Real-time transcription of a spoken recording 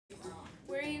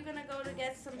you gonna go to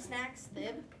get some snacks,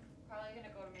 Thib? Probably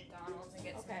gonna go to McDonald's and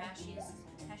get some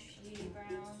hashi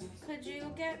browns. Could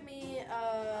you get me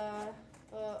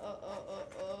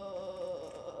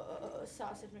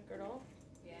sausage McGriddle?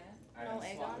 Yeah. No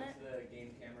egg on it? The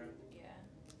game camera. Yeah.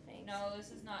 Thanks. No,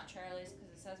 this is not Charlie's because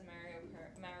it says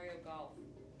Mario Golf.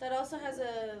 That also has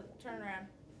a turn around.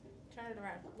 Turn it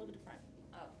around. Look at the front.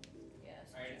 Oh,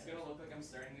 yes. Alright, it's gonna look like I'm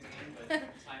starting the game, but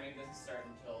timing doesn't start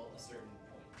until a certain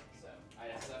point. So I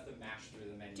just have to mash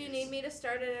through the menus. Do you need me to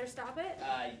start it or stop it?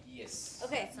 Yes.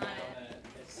 Okay. Sign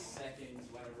a second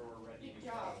whenever we're ready to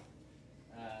go.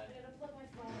 I'm gonna plug my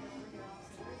phone over here also.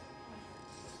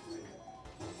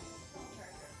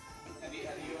 Have you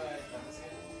done this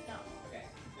yet? No. Okay.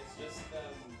 It's just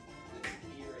this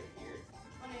key right here.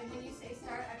 Okay, when you say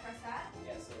start, I press that?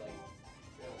 Yeah, so like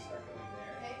it'll start going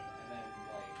there. Okay. And then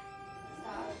like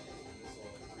Stop. this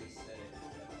will reset it.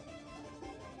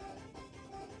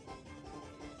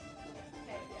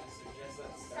 Okay. Yeah, so just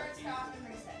that Start, key. stop, and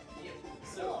reset. Yep.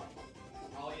 So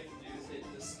all you have to do is hit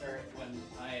the start when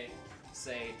I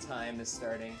say time is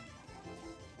starting.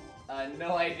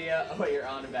 No idea what you're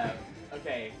on about.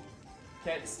 Okay.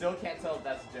 Still can't tell if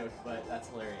that's a joke, but that's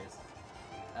hilarious.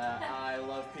 I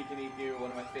love Pikuniku,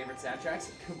 one of my favorite soundtracks.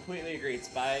 Completely agree. It's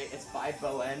by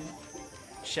Boen.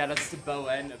 Shoutouts to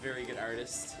Boen, a very good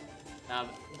artist.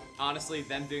 Honestly,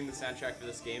 them doing the soundtrack for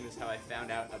this game is how I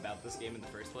found out about this game in the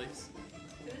first place.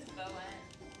 Who's Boen?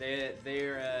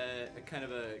 They're kind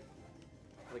of a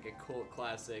cult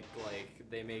classic. Like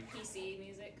they make PC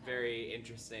music. very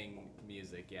interesting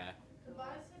music. Yeah. The boss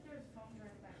said there's phones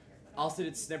right back here. But Also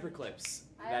did snipper clips.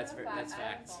 That's I facts. have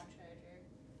a phone charger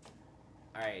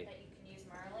All right. that you can use,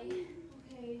 Marley.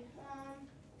 Okay.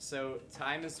 So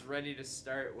time is ready to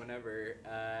start whenever.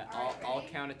 Alright, I'll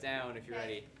ready? count it down if you're Okay.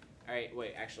 ready. All right.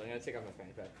 Wait. Actually, I'm gonna take off my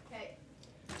fanny pack. Okay.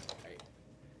 All right.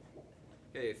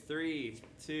 Okay. 3,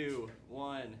 2,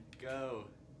 1, go.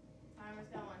 Timer's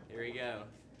going. Here we go.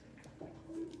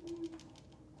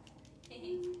 This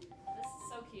is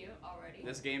so cute already.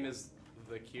 This game is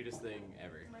the cutest thing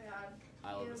ever. Oh my god.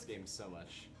 I love Cute. this game so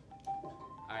much. All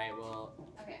right. Well,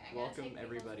 Okay, I'm welcome gonna take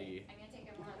everybody. I'm gonna take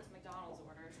everyone's McDonald's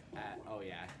order. Oh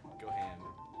yeah. Go ham.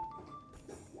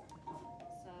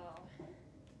 So,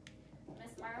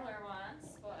 Miss Marler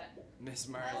wants what? Miss A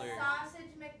Marler.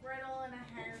 sausage McGriddle and a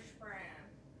hash brown.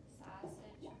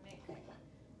 Sausage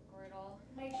McGriddle.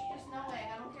 Make sure just no egg.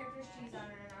 I don't care if there's cheese on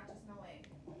it or not, just no egg.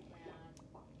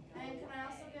 And can I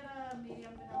also get a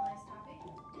medium vanilla iced coffee?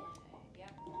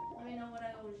 Yep. Let me know what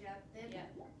I owe you. Did? Yep.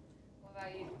 What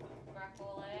about you?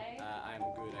 Guacamole? I'm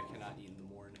good. I cannot eat in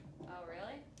the morning. Oh,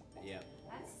 really? Yep.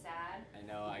 That's sad. I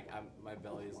know. My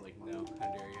belly is like, no.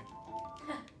 How dare you?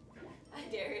 I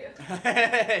dare you.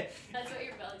 Yeah, That's what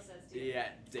your belly says too.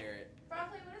 dare it.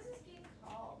 Broccoli, what is this game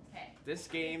called? Okay. This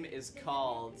game is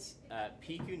called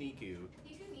Pikuniku.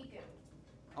 Pikuniku.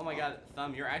 Oh my god,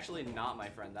 Thumb, you're actually not my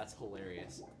friend. That's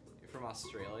hilarious. You're from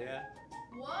Australia?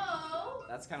 Whoa!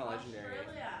 That's kind of legendary.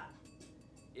 Australia.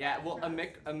 Yeah, well, a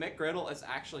McGriddle is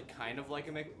actually kind of like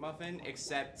a McMuffin,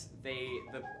 except the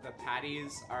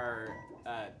patties are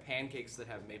pancakes that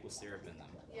have maple syrup in them.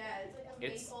 Yeah, it's like a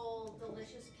maple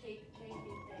delicious cake thing.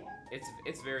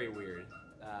 It's very weird.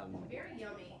 Very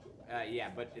yummy. Yeah,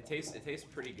 but it tastes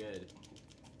pretty good.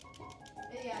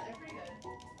 Yeah, they're pretty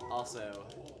good. Also,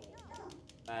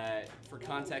 for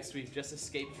context, we've just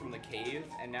escaped from the cave,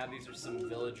 and now these are some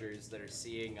villagers that are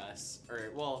seeing us.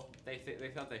 Or, well, they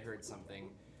thought they heard something.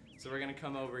 So we're gonna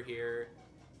come over here,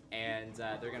 and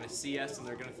they're gonna see us, and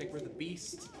they're gonna think we're the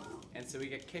beast. And so we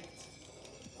get kicked.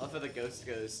 I love how the ghost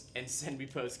goes, and send me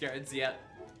postcards, yep.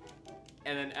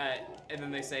 And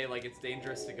then they say, like, it's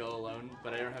dangerous to go alone,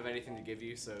 but I don't have anything to give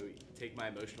you, so take my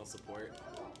emotional support.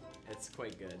 It's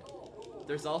quite good.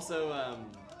 There's also,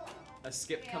 a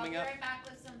skip coming I'll up. be right back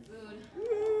with some food.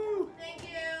 Woo! Thank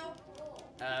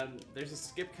you. There's a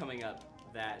skip coming up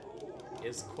that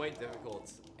is quite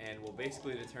difficult and will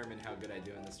basically determine how good I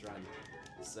do in this run.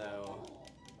 So,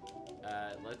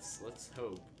 let's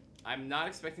hope. I'm not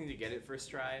expecting to get it first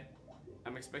try.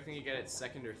 I'm expecting to get it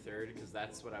second or third because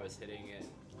that's what I was hitting it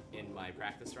in my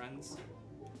practice runs.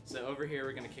 So over here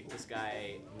we're gonna kick this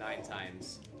guy 9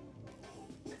 times.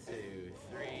 2,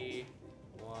 3,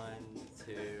 1,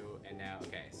 2, and now,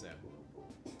 okay, so.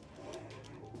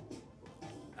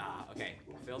 Okay,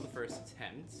 failed the first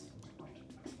attempt,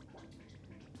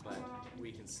 but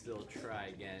we can still try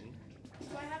again.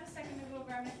 Do I have a second to go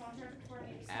grab my phone charger before I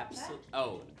need to stop Absolutely.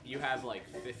 Oh, you have like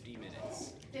 50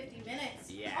 minutes. 50 minutes?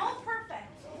 Yeah. Oh, perfect.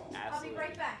 Absolutely. I'll be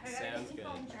right back. I gotta Sounds get the good.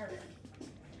 phone charger.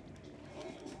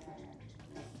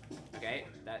 Okay,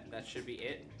 that should be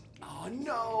it. Oh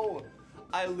no!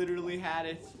 I literally had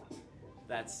it.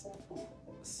 That's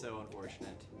so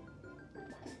unfortunate.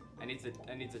 I need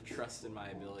to trust in my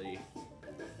ability.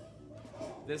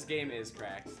 This game is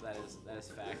cracked. That is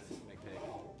fact, McPick.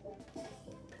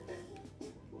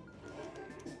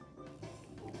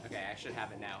 Okay, I should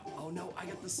have it now. Oh no, I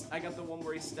got this. I got the one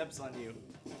where he steps on you.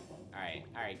 All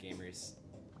right, gamers.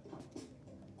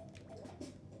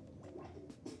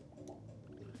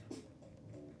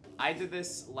 I did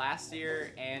this last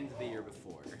year and the year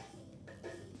before.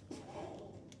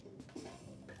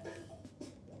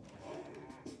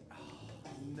 Oh,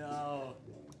 no.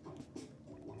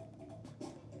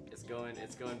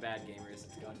 It's going bad, gamers.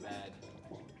 It's going bad.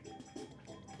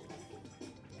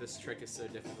 This trick is so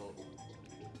difficult.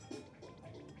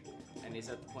 And he's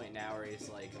at the point now where he's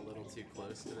like a little too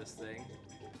close to this thing.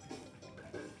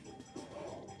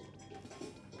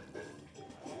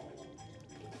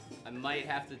 I might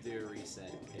have to do a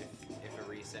reset if a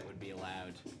reset would be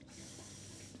allowed.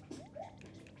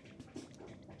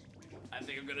 I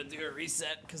think I'm gonna do a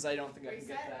reset because I don't think I can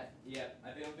get that. Yeah,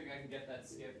 I don't think I can get that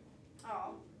skip.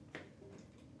 Oh.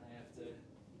 I have to.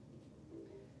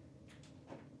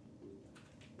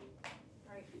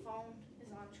 Alright, phone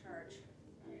is on charge.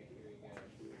 Alright, here we go.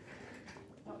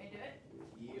 Want me to do it?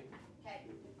 Yep. Okay.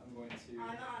 I'm going to I'm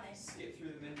on it. skip through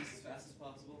the menus as fast as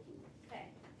possible. Okay.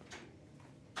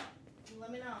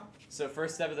 Let me know. So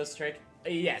first step of this trick,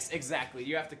 yes, exactly.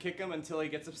 You have to kick him until he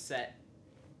gets upset,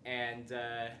 and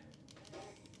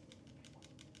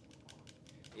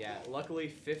yeah. Luckily,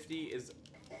 50 is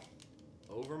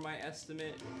over my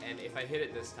estimate, and if I hit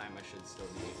it this time, I should still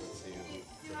be able to. Do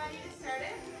you want me to start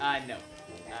it? No.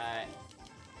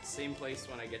 Same place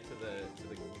when I get to the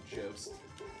Jost.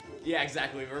 Yeah,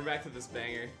 exactly. We're back to this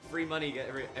banger. Free money,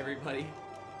 get everybody.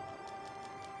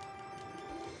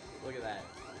 Look at that.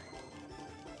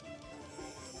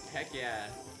 Heck yeah,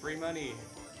 free money.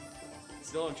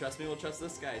 Still don't trust me? Well, trust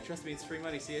this guy. Trust me, it's free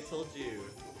money. See, I told you.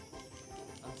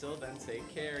 Until then, take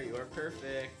care. You are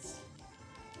perfect.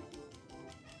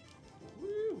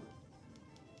 Woo!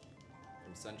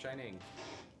 From Sunshine Inc.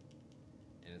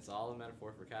 And it's all a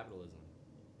metaphor for capitalism.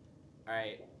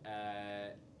 Alright,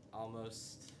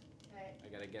 almost. Okay. I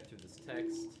gotta get through this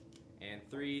text. And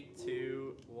 3,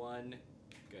 2, 1,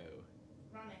 go.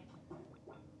 Running.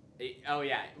 Oh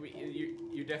yeah,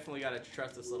 you definitely gotta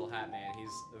trust this little hat man.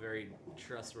 He's a very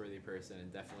trustworthy person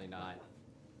and definitely not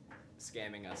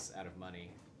scamming us out of money.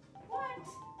 What?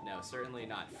 No, certainly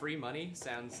not. Free money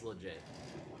sounds legit.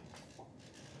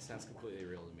 Sounds completely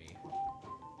real to me.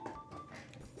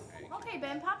 Alright. Okay,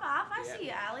 Ben, pop off. I see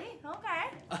you, Allie.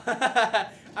 Okay.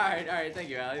 Alright, thank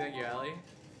you, Allie.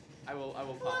 I will pop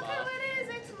Look off. who it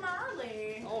is. It's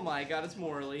Marley. Oh my god, it's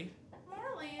Morley.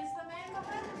 Marley is the man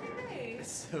behind the TV.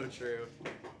 It's so true.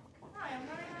 Hi, I'm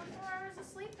running on 4 hours of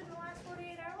sleep in the last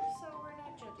 48 hours, so we're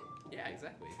not judging. Yeah,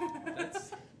 exactly.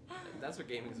 That's what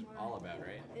gaming is all about,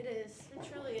 right? It is. It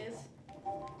truly is.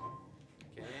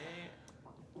 Okay.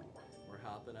 We're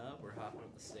hopping up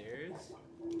the stairs.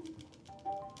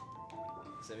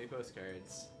 Send me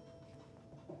postcards.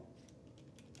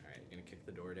 Alright, gonna kick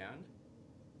the door down.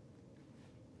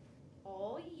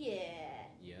 Oh, yeah.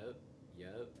 Yep.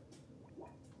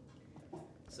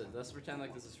 So let's pretend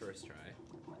like this is first try.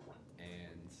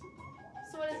 And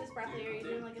So what is this, broccoli? Are you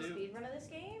doing like a speed run of this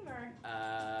game, or?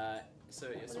 so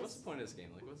what's the point of this game?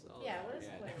 Like, what's all? Yeah, what is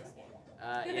the point of this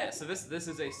game? Yeah, so this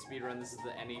is a speed run. This is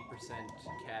the any percent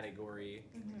category.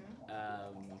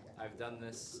 Mm-hmm. I've done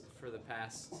this for the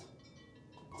past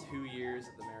 2 years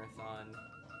at the marathon.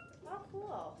 Oh,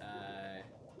 cool.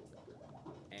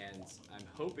 And I'm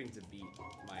hoping to beat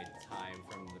my time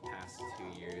from the past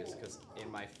 2 years, because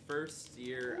in my first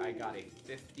year I got a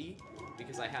 50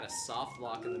 because I had a soft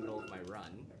lock in the middle of my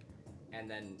run, and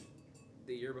then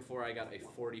the year before I got a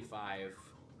 45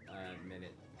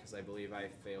 minute because I believe I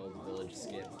failed village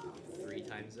skip 3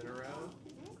 times in a row.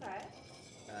 Okay.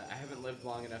 I haven't lived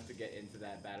long enough to get into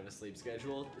that bad of a sleep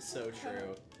schedule. So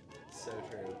true. So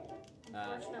true.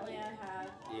 Unfortunately, I have.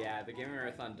 Yeah, the gaming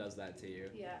marathon does that to you.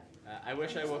 Yeah. I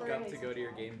wish I woke up to go to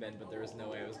your crazy. game, Ben, but there was no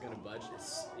way I was going to budge.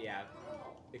 Yeah,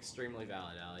 extremely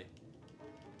valid, Allie.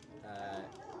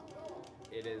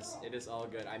 It is all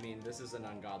good. I mean, this is an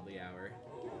ungodly hour.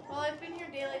 Well, I've been here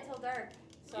daylight till dark,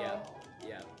 so.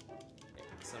 Yeah.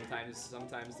 Sometimes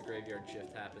the graveyard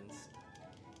shift happens.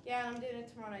 Yeah, I'm doing it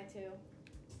tomorrow night too.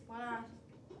 Why not?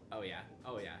 Oh yeah.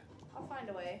 I'll find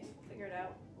a way. Figure it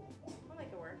out. I'll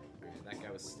make it work. Alright, that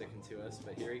guy was sticking to us,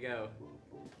 but here we go.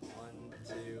 1,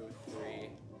 2, 3.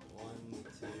 1,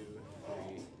 2,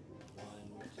 3.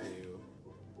 1, 2.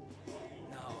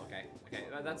 No, okay. Okay,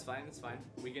 that's fine. That's fine.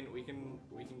 We can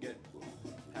get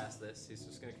past this. He's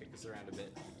just gonna kick us around a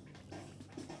bit.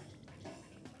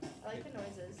 I like the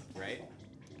noises. Right?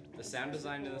 The sound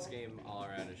design in this game all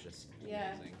around is just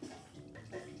amazing.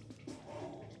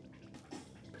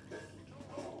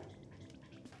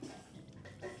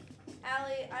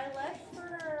 Allie, I left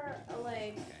for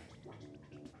like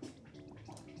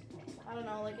I don't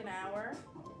know, like an hour,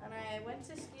 and I went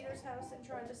to Skeeter's house and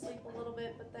tried to sleep a little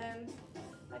bit, but then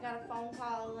I got a phone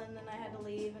call, and then I had to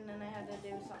leave, and then I had to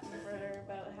do something for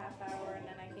about a half hour, and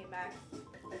then I came back.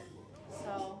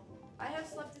 So I have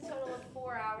slept a total of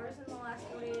 4 hours in the last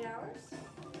 48 hours.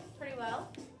 Pretty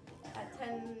well. At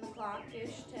 10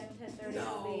 o'clock-ish, 10:30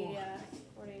 will be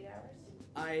 48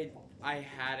 hours. I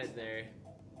had it there.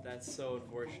 That's so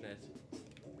unfortunate.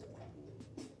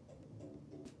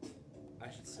 I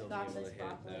should still be able to hit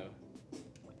it though.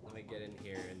 Let me get in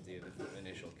here and do the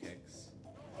initial kicks.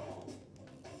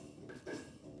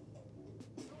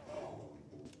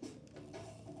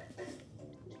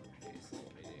 Okay, so what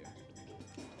do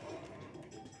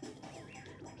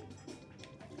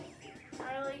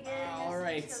we do?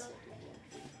 Alright.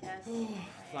 Yes.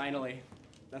 Finally.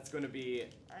 That's going to be...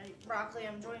 Alright, Broccoli,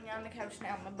 I'm joining you on the couch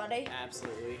now, my buddy.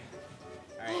 Absolutely.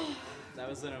 Alright, that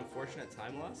was an unfortunate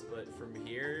time loss, but from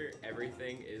here,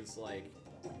 everything is, like,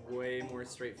 way more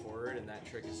straightforward, and that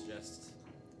trick is just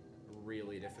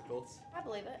really difficult. I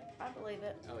believe it. I believe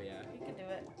it. Oh, yeah. You can do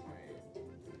it. Alright.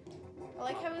 I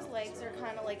like how his legs are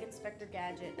kind of like Inspector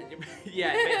Gadget.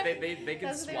 Yeah, they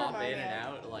can swap in and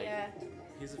out, like... Yeah.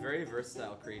 He's a very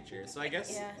versatile creature. So I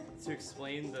guess to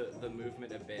explain the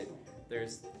movement a bit,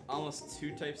 there's almost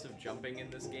two types of jumping in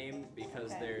this game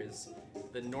because there's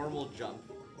the normal jump,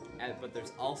 but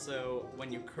there's also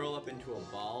when you curl up into a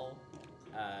ball,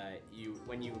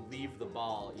 when you leave the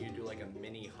ball, you do like a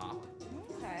mini hop.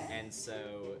 Okay. And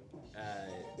so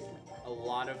a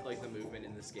lot of like the movement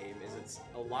in this game is it's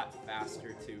a lot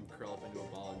faster to curl up into a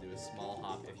ball and do a small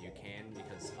hop if you can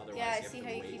because otherwise you have to wait. Yeah,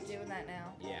 I see how you keep doing that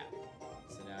now. Yeah.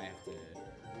 So now I have to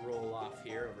roll off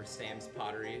here over Sam's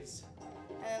potteries.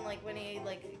 And then like when he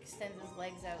like extends his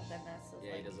legs out, then that's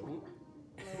yeah, he does a whoop.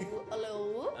 A little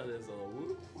whoop. Oh, there's a little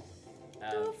whoop.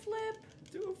 Do a flip.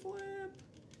 Do a flip.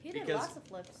 He did lots of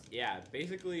flips. Yeah,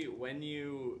 basically when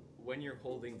you're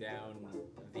holding down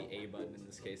the A button in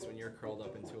this case, when you're curled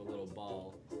up into a little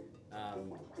ball,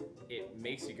 it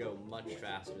makes you go much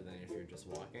faster than if you're just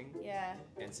walking. Yeah.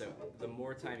 And so the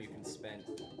more time you can spend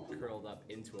curled up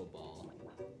into a ball,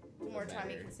 the more time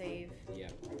you can save.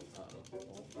 Yep.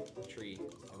 Uh-oh. Tree.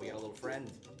 And we got a little friend.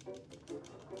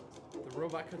 The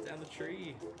robot cut down the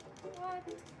tree. What?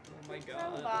 Oh my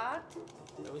god. Robot?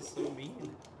 That was so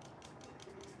mean.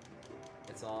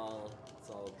 It's all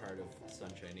a part of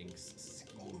Sunshining's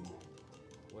scheme.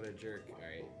 What a jerk.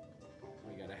 Alright.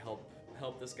 We gotta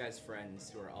help this guy's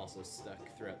friends who are also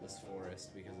stuck throughout this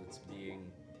forest because it's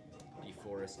being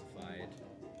deforestified.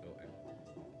 Oh,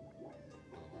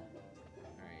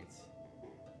 alright.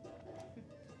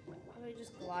 He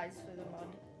just glides through the mud.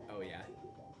 Oh yeah.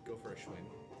 Go for a swim.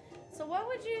 So what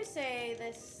would you say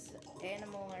this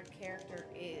animal or character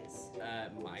is?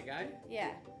 My guy?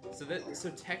 Yeah. So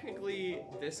technically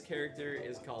this character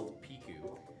is called Piku.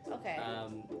 Okay.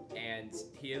 And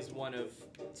he is one of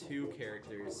two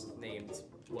characters named,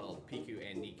 well, Piku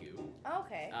and Niku.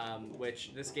 Okay.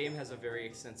 Which this game has a very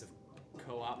extensive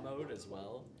co-op mode as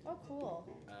well. Oh, cool.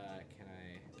 Can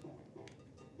I...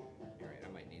 Alright,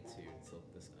 I might need to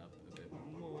tilt this up a bit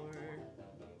more.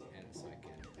 And so I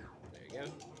can... There you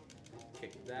go.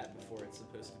 Kick that before it's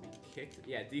supposed to be kicked.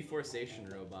 Yeah, deforestation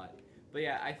robot. But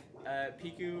yeah,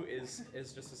 Piku is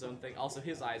just his own thing. Also,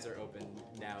 his eyes are open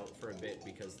now for a bit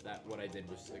because what I did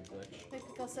was a glitch.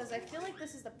 Pickle says, I feel like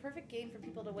this is the perfect game for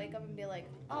people to wake up and be like,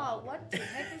 oh, what the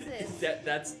heck is this?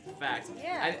 That's fact.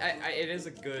 Yeah. It is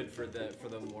a good for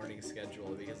the morning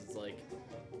schedule because it's like,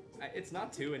 it's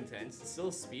not too intense. It's still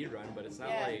a speed run, but it's not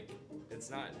like,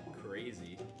 it's not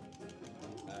crazy.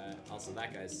 Also,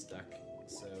 that guy's stuck.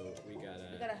 So we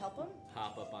gotta help him?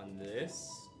 Hop up on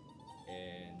this,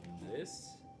 and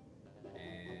this,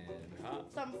 and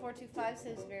hop. Some425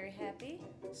 says very happy.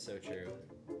 So true.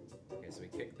 Okay, so we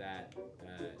kick that.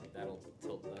 That'll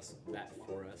tilt that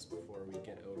for us before we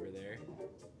get over there,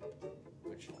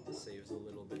 which saves a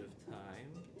little bit of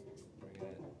time. We're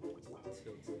gonna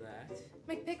tilt that.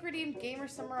 McPick redeemed gamer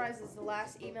summarizes the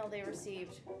last email they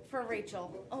received for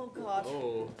Rachel. Oh god.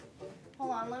 Oh.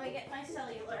 Hold on, let me get my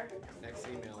cellular. Next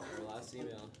email, or last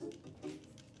email.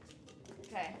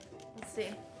 Okay, let's see.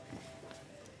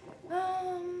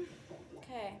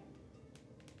 Okay.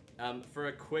 For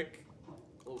a quick,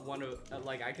 one of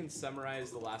like I can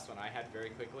summarize the last one I had very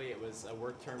quickly. It was a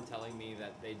work term telling me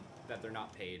that they're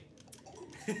not paid.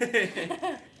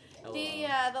 The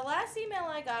last email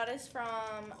I got is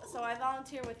from, so I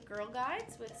volunteer with Girl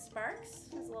Guides with Sparks,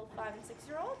 his little 5 and 6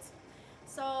 year olds.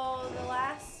 So the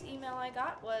last email I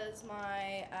got was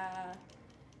my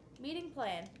meeting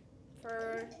plan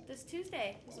for this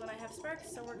Tuesday is when I have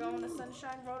Sparks. So we're going to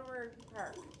Sunshine Rotary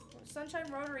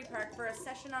Park for a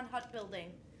session on hut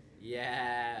building.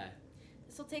 Yeah.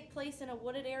 This will take place in a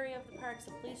wooded area of the park,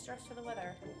 so please dress for the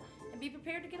weather. And be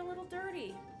prepared to get a little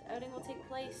dirty. The outing will take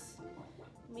place.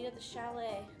 Meet at the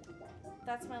chalet.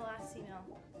 That's my last email.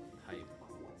 Hype.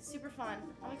 Super fun.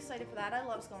 I'm excited for that. I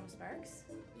love going to Sparks.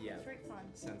 Yeah. It's very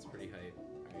fun. Sounds pretty hype.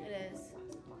 Right. It is.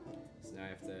 So now I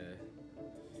have to.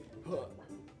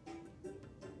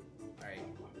 Alright.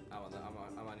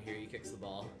 I'm on here. He kicks the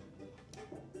ball.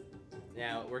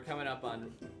 Now we're coming up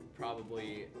on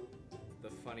probably the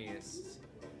funniest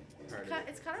part of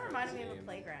It's kind of reminding me of a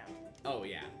playground. Oh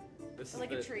yeah. This is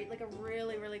like a tree, like a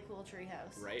really, really cool tree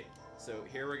house. Right. So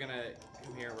here we're gonna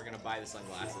come here. We're gonna buy the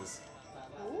sunglasses.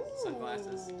 Ooh.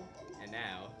 Sunglasses. And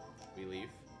now we leave.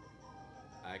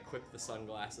 I equip the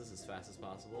sunglasses as fast as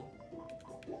possible.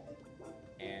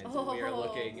 And we are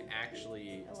looking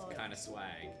actually kind of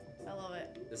swag. I love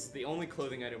it. This is the only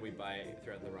clothing item we buy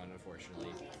throughout the run,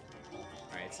 unfortunately.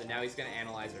 Alright, so now he's gonna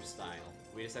analyze our style.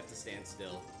 We just have to stand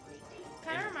still.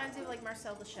 Kind of reminds me of like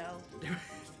Marcel the Shell.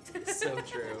 So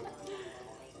true.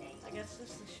 I guess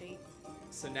just the shape.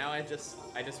 So now I just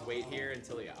wait here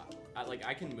until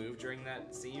I can move during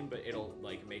that scene, but it'll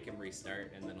like make him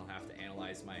restart, and then I'll have to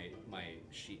analyze my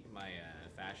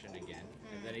fashion again.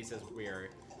 And then he says we are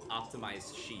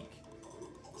optimized chic,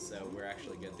 so we're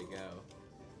actually good to go.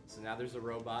 So now there's a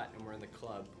robot, and we're in the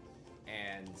club,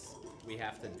 and we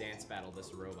have to dance battle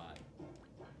this robot.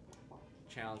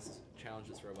 Challenge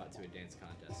this robot to a dance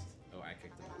contest. Oh, I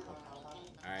kicked him.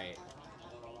 All right.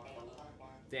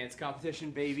 Dance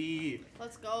competition, baby!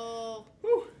 Let's go!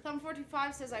 Woo.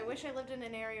 Thumb45 says, I wish I lived in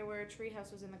an area where a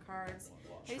treehouse was in the cards.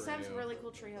 I used to have a really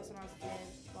cool treehouse when I was a kid,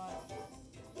 but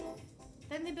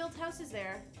then they built houses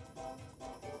there.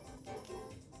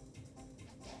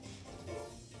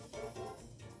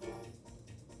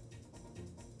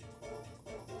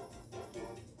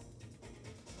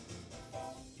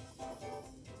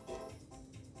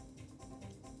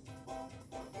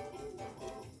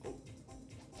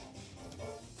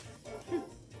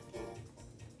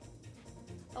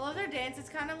 I love their dance. It's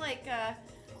kind of like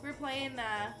we were playing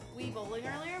Wii Bowling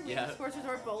earlier. Wii Sports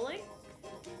Resort Bowling.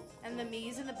 And the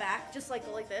Mii's in the back just like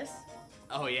go like this.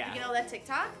 Oh, yeah. You know that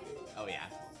TikTok? Oh, yeah.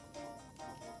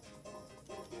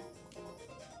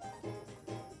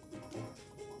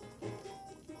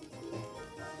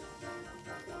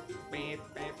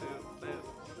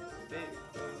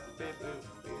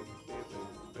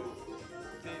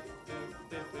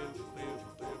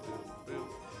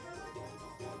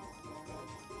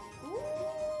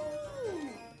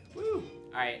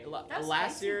 Alright,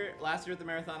 last year at the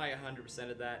marathon I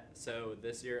 100%ed that, so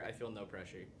this year I feel no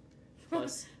pressure.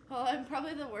 Plus, well, I'm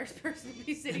probably the worst person to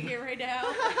be sitting here right now.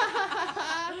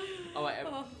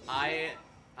 I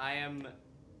am,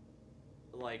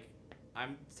 like,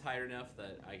 I'm tired enough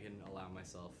that I can allow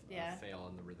myself a fail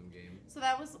in the rhythm game. So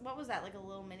what was that, like a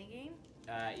little mini game?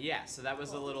 Yeah, so that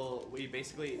was a little, we beat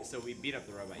up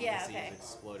the robot, you can see it's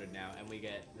exploded now, and we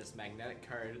get this magnetic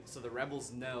card, so the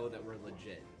rebels know that we're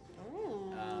legit.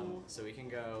 Ooh. So we can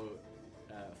go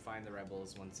find the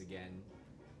rebels once again.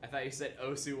 I thought you said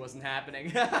Osu wasn't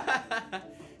happening.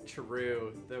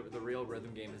 True. The real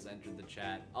rhythm game has entered the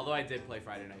chat. Although I did play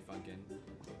Friday Night Funkin'.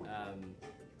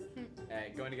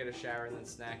 Going to get a shower and then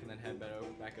snack and then head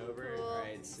back over. Cool.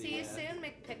 Alright, see you soon,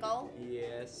 McPickle.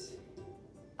 Yes.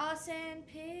 Us and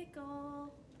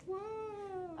Pickle. Woo.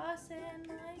 Us and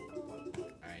Michael.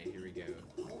 Alright, here we go.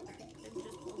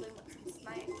 Just pulled in with some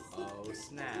snipes. Oh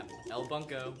snap. El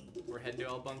Bunko. We're heading to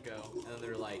El Bunko. And then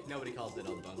they're like, nobody calls it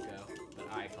El Bunko,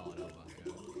 but I call it El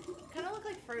Bunko. Kind of look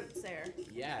like fruits there.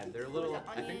 Yeah, they're little,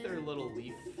 like I think they're little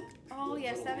leaf. Oh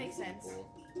yes, that makes sense.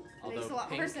 Although makes a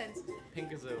lot more sense.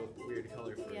 Pink is a weird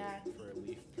color for a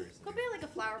leaf person. Could be like a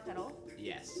flower petal.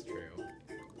 Yes, true.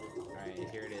 Alright,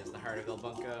 here it is, the heart of El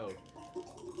Bunko.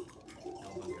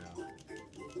 El Bunko.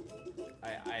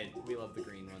 We love the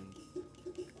green one.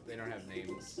 They don't have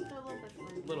names. They're a little bit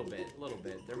fruity. Little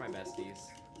bit. They're my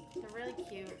besties. They're really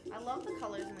cute. I love the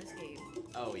colors in this game.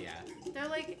 Oh yeah. They're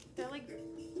like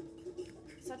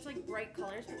such like bright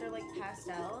colors, but they're like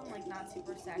pastel and like not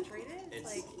super saturated.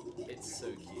 It's so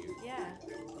cute. Yeah.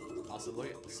 Also, look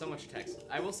at so much text.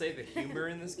 I will say the humor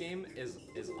in this game is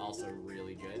also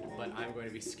really good, but I'm going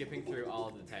to be skipping through all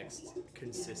of the text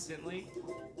consistently,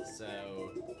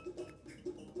 so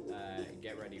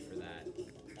get ready for that.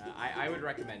 I would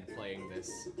recommend playing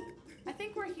this. I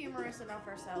think we're humorous enough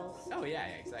ourselves. Oh yeah,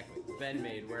 exactly. Ben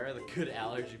made, where are the good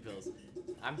allergy pills?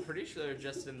 I'm pretty sure they're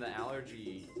just in the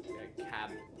allergy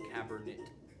cabinet.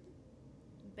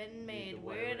 Ben made,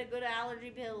 where are the good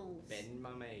allergy pills? Ben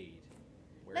my maid.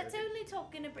 Let's only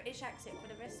talk in a British accent for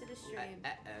the rest of the stream.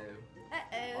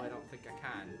 Uh-oh. I don't think I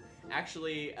can.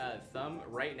 Actually, Thumb,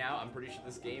 right now, I'm pretty sure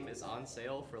this game is on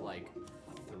sale for like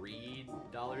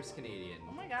 $3 Canadian.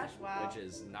 Oh my gosh, wow. Which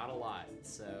is not a lot,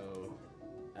 so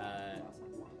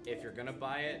if you're gonna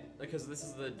buy it, because this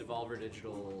is the Devolver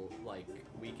Digital like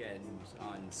weekend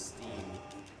on Steam,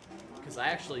 because I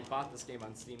actually bought this game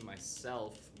on Steam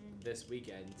myself this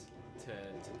weekend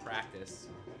to practice,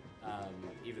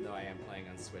 even though I am playing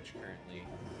on Switch currently.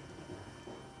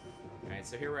 Alright,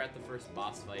 so here we're at the first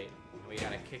boss fight. We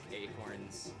gotta kick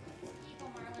acorns.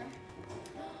 Eagle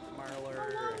Marler.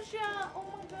 Oh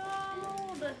my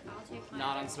god! I'll take my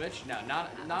Not on Switch? No,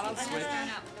 not on Switch.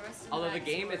 The Although the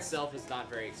game itself is not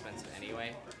very expensive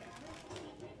anyway.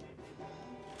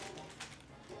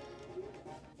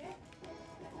 Okay.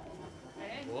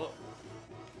 Whoa.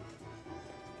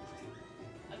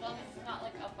 As long as it's not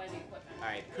like up by the equipment.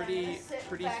 Alright, Yeah, I'm gonna sit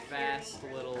pretty back here and fast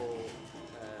eat. little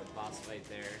boss fight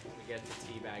there. We get to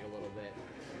teabag a little bit.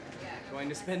 Yeah. Going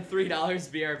to spend $3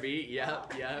 BRB.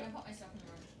 Yep, I'm yep. gonna put myself in the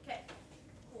room. Okay.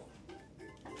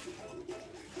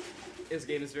 This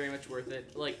game is very much worth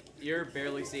it. Like, you're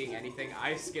barely seeing anything.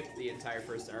 I skipped the entire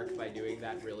first arc by doing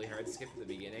that really hard skip at the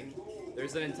beginning.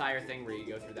 There's an entire thing where you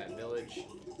go through that village,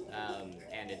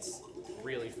 and it's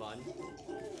really fun.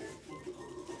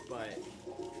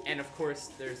 And of course,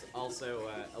 there's also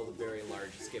a very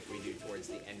large skip we do towards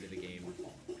the end of the game.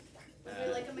 Would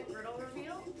we like a McGriddle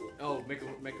reveal? Oh,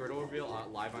 McGriddle reveal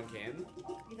live on cam?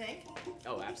 You think?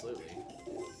 Oh, absolutely.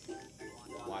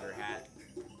 Water hat.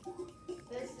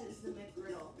 This is the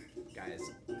McGriddle. Guys,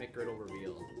 McGriddle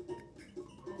reveal.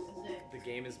 This is it. The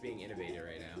game is being innovated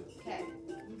right now. Okay,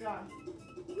 I'm done.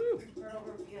 Woo! McGriddle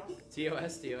reveal.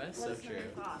 TOS, TOS, so What's the true.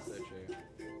 new cost? So true.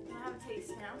 Can I have a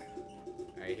taste now?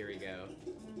 Alright, here we go.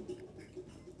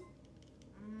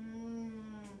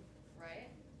 Right?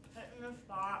 Hitting the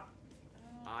spot.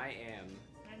 I am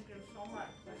Thank you so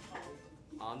much.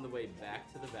 on the way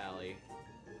back to the valley.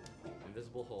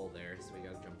 Invisible hole there, so we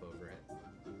gotta jump over it.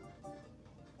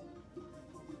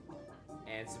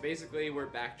 And so basically we're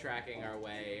backtracking our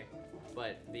way,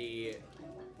 but the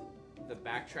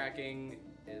backtracking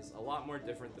is a lot more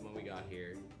different than when we got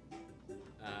here.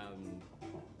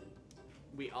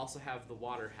 We also have the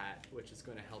water hat, which is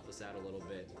going to help us out a little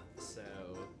bit. So,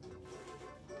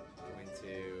 going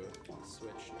to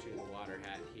switch to the water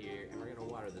hat here, and we're going to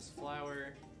water this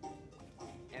flower.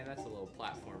 And that's a little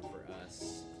platform for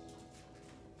us.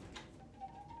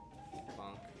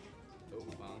 Bonk. Oh,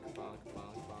 bonk, bonk,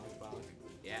 bonk, bonk, bonk.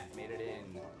 Yeah, made it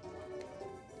in.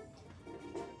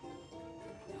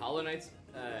 Hollow Knight's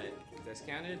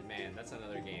discounted? Man, that's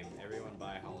another game. Everyone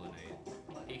buy Hollow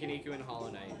Knight. Pikuniku and Hollow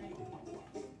Knight.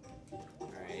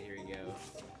 Alright, here we go.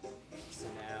 So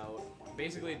now,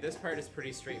 basically this part is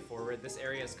pretty straightforward. This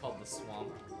area is called the Swamp.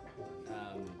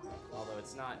 Although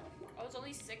it's not... Oh, it's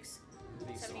only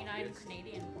 $6.79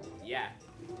 Canadian. Yeah.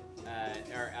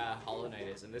 Hollow Knight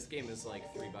is, and this game is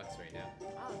like $3 right now.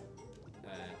 Oh.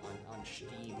 On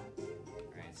Steam.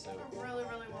 Alright, so... I really,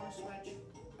 really want to switch.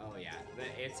 Oh yeah,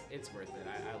 it's worth it.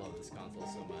 I love this console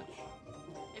so much.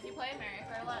 If you play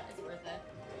America a lot, it's worth it.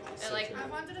 So like, true. I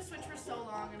wanted to switch for so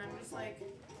long, and I'm just like...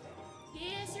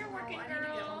 Yes, you're working, I need to get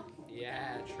girl. one.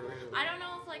 Yeah, true. I don't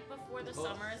know if like before the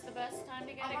summer is the best time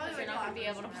to get it, I'll because you're probably not gonna be wait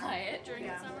able to till after play the it during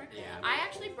summer. the summer. Yeah. I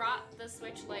actually brought the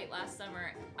Switch Lite last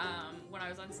summer when I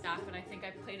was on staff, and I think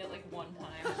I played it like one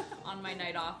time on my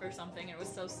night off or something. And it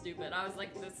was so stupid. I was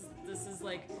like, this is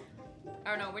like, I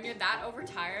don't know. When you're that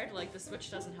overtired, like the Switch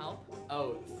doesn't help.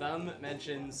 Oh, Thumb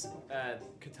mentions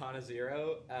Katana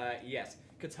Zero. Yes,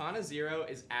 Katana Zero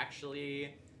is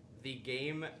actually the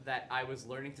game that I was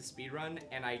learning to speedrun,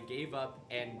 and I gave up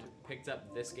and picked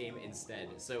up this game instead.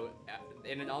 So,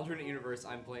 in an alternate universe,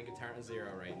 I'm playing Katana Zero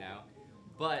right now.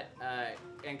 But,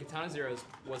 and Katana Zero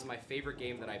was my favorite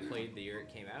game that I played the year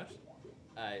it came out.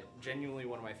 Genuinely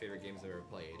one of my favorite games I've ever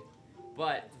played.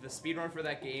 But the speedrun for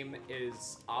that game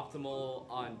is optimal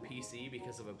on PC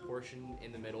because of a portion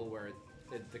in the middle where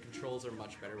the controls are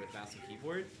much better with mouse and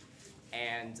keyboard.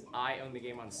 and I own the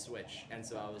game on Switch, and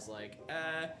so I was like,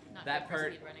 Not that good for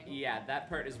part, speedrunning. yeah, that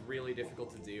part is really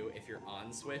difficult to do if you're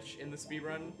on Switch in the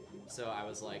speedrun. So I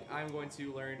was like, I'm going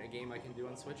to learn a game I can do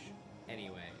on Switch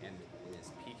anyway, and it is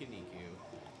Pikuniku.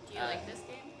 Do you like this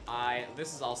game?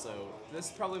 This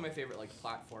is probably my favorite like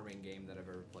platforming game that I've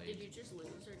ever played. Did you just lose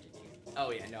or did you?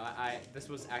 Oh yeah, no, this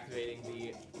was activating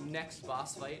the next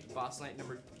boss fight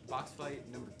number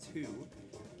 2.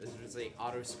 This is a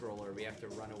auto scroller. We have to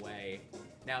run away.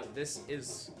 Now this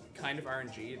is kind of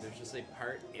RNG. There's just a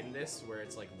part in this where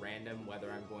it's like random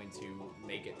whether I'm going to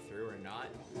make it through or not.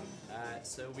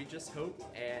 So we just hope,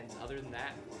 and other than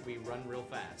that, we run real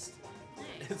fast.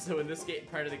 Nice. So in this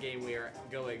part of the game, we are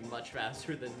going much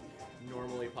faster than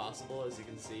normally possible, as you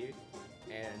can see,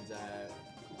 and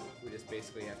we just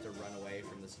basically have to run away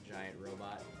from this giant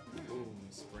robot. Boom,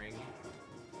 spring.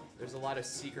 There's a lot of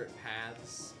secret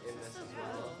paths in this as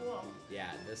well. Cool.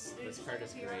 Yeah, this part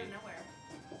is Appear out great. of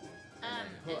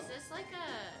nowhere. Is this like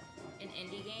an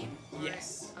indie game? Or-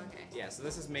 Yes. Okay. Yeah, so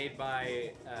this is made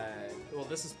by,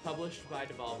 this is published by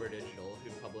Devolver Digital,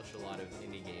 who publish a lot of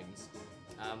indie games.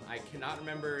 I cannot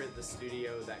remember the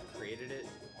studio that created it.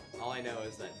 All I know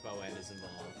is that Bowen is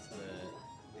involved,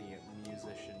 the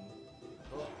musician.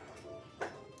 Oh.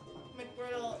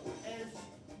 McGriddle is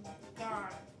gone.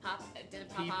 Did it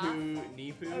pop off? Pipu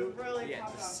Nipu? It really yeah,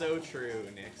 popped off. so true,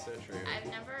 Nick, so true. I've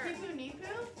never. Pikuniku?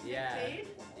 Yeah. Fade?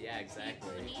 Yeah, exactly.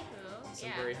 Pikuniku. Some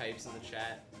Yeah. Burry hypes in the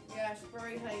chat. Yes,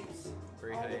 Burry hypes.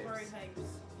 Burry All hypes. the Burry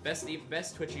hypes.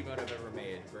 Best Twitch emote I've ever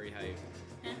made. Burry hype.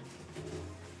 Eh.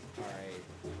 Alright.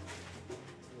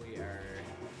 We are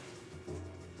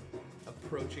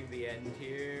approaching the end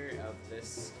here of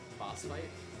this boss fight.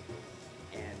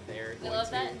 And they're I going love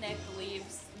to... that Nick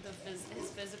leaves his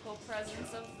physical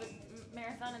presence of the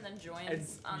marathon and then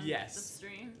joins on yes. the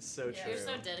stream. So Yeah. true. You're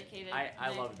so dedicated. I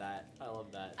Nick. love that. I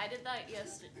love that. I did that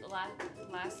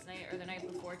last night or the night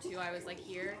before too. I was like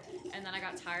here, and then I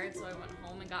got tired, so I went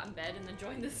home and got in bed, and then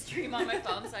joined the stream on my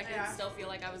phone, so I could Yeah. still feel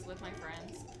like I was with my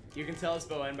friends. You can tell it's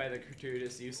Bowen by the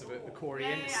gratuitous use of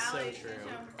accordion. Hey, It's so Allie, true.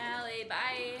 Allie,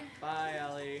 bye. Bye,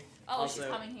 Allie. Oh, Also- she's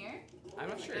coming here. I'm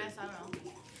not sure. Yes, I don't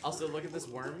know. Also, look at this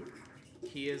worm.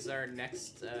 He is our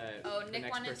next. Oh, the Nick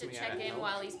next wanted person to we check gotta in help.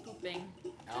 while he's pooping. To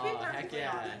be Oh, heck perfectly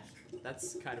yeah. honest.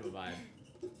 That's kind of a vibe.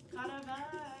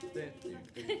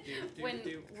 When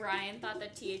Ryan thought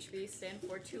that THB stand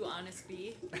for Too Honest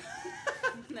B.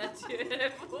 That's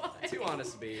it. Too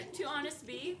honest to be. Too Honest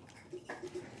B.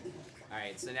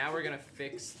 Alright, so now we're gonna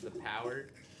fix the power.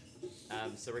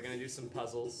 So we're gonna do some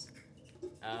puzzles.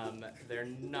 They're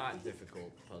not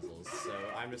difficult puzzles, so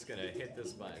I'm just gonna hit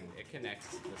this button. It connects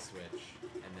to the switch,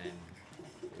 and then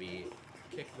we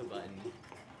kick the button,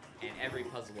 and every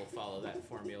puzzle will follow that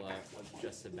formula of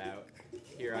just about.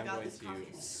 Here Oh my I'm God, going this coffee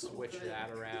to is so switch good.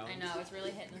 that around. I know, it's really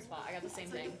hitting the spot. I got the same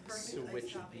It's like thing. a perfect Switch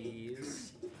iced coffee.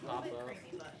 these, A pop little up, bit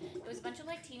creamy, but There was a bunch of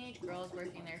like teenage girls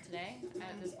working there today,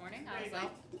 this morning. I There was you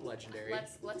like, go. legendary.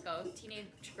 let's go. Teenage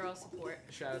girl support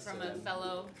Shout out from to a them.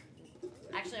 fellow.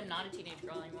 Actually, I'm not a teenage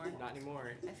girl anymore. Not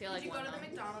anymore. I feel did like you go one to the of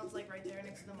them. McDonald's like right there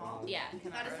next to the mall? Yeah, in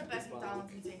Kenmare That is the Road. best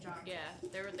McDonald's in St. John. Yeah,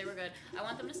 they were good. I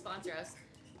want them to sponsor us.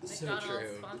 So McDonald's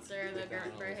true. sponsor the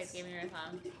McDonald's. Burry Heights Gaming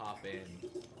Marathon. Hop in.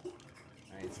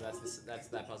 Alright, so that's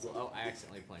that puzzle. Oh, I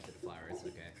accidentally planted a flower. It's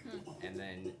okay. And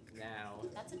then now,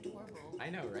 That's adorable. I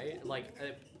know, right? Like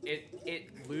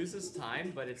it loses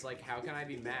time, but it's like, how can I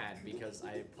be mad because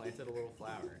I planted a little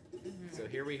flower? So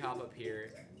here we hop up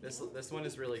here. This one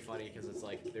is really funny because it's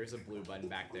like there's a blue button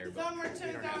back there, but Somewhere to we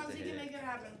don't have McDonald's, to you hit can it. make it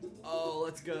happen. Oh,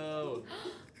 let's go!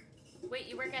 Wait,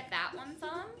 you work at that one,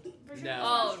 Thumb? For sure, No. it's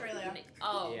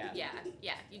Oh, Australia. Yeah.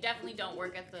 yeah. You definitely don't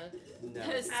work at the No,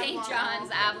 St. Avalon John's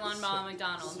Mall. Avalon Mall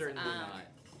McDonald's. certainly not.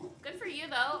 Good for you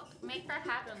though. Make that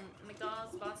happen.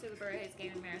 McDonald's sponsor the Burry Heights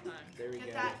Gaming Marathon. There we Get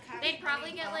go. that cash They'd probably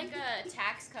money, get Mom. like a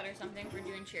tax cut or something for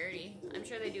doing charity. I'm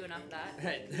sure they do enough of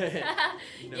that.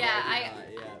 No, Yeah, I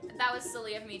did not, yeah. That was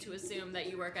silly of me to assume that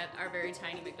you work at our very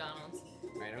tiny McDonald's.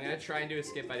 Alright, I'm gonna try and do a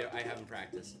skip. I haven't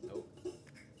practiced. Oh.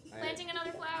 Planting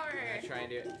another flower. I'm gonna try and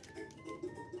do it.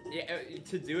 Yeah,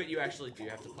 to do it, you actually do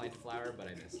have to plant a flower, but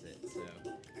I missed it. So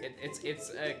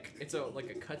it's a like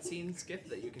a cutscene skip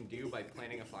that you can do by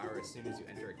planting a flower as soon as you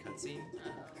enter a cutscene.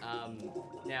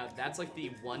 Now that's like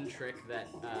the one trick that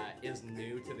is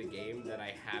new to the game that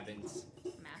I haven't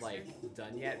like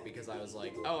done yet because I was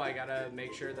like, oh, I gotta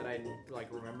make sure that I like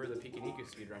remember the Pikuniku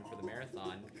speedrun for the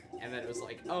marathon, and then it was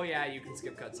like, oh yeah, you can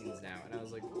skip cutscenes now, and I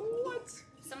was like, what?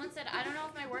 Someone said, I don't know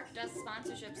if my work does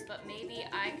sponsorships, but maybe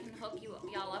I can hook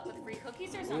y'all up with free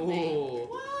cookies or something. Ooh,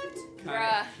 What?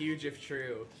 Bruh. huge if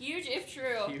true. Huge if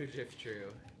true. Huge if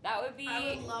true. That would be.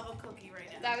 I would love a cookie right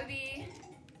now. That would be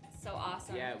So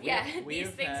awesome. Yeah, we these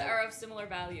have things had- are of similar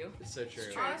value. So true.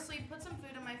 True. Honestly, put some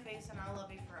food in my face and I'll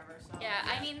love you forever. So. Yeah,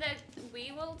 I mean that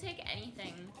we will take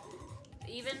anything,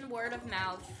 even word of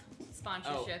mouth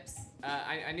sponsorships.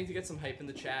 I need to get some hype in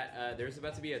the chat. There's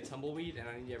about to be a tumbleweed, and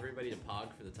I need everybody to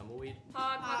pog for the tumbleweed.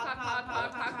 Pog.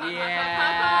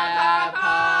 Yeah,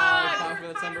 pog for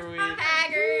the tumbleweed.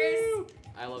 Haggers.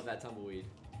 I love that tumbleweed.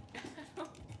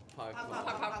 Pog.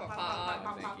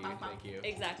 Thank you.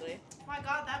 Exactly. Oh my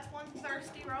god, that's one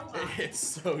thirsty robot. It's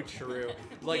so true.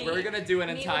 Like, Me- we're gonna do an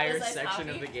me with entire this iced section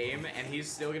of coffee. the game, and he's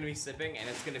still gonna be sipping, and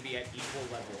it's gonna be at equal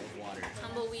level of water.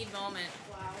 Tumbleweed moment.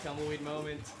 Wow. Tumbleweed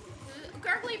moment.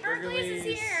 Gurgly Burgleys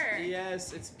is here.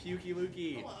 Yes, it's Pukey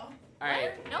Lukey. Hello.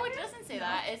 Alright. No, it doesn't say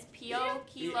that. It's P.O.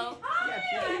 Kilo. Yeah,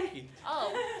 Pukey Lukey.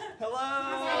 Oh.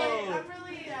 Hello! I'm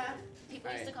really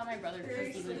People used to Alright. call my brother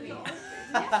very Cookie Loopy. sleepy.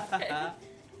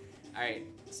 Alright,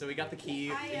 so we got the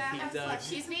key. I, We have peeked slept.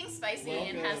 She's being spicy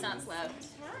and has not slept.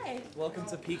 Hi. Welcome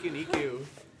to Pikuniku.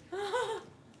 Pikuniku.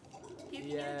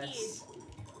 Yes.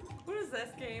 What is this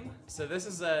game? So this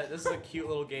is a cute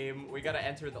little game. We gotta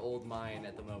enter the old mine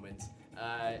at the moment.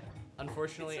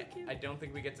 Unfortunately, It's so cute. I don't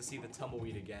think we get to see the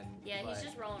tumbleweed again. Yeah, but- he's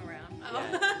just rolling around.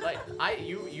 Yeah, like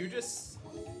you just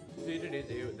do.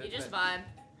 You just vibe.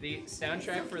 The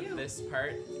soundtrack for cute. this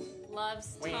part.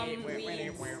 Loves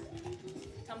tumbleweeds.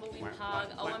 Tumbleweed hog.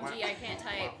 OMG, I can't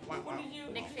type. What did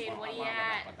you? Nick Fade, what are you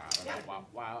at?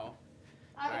 Wow.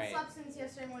 I haven't Alright. slept since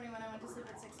yesterday morning when I went to sleep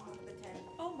at 6 and woke up at 10.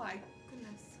 Oh my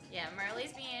goodness. Yeah,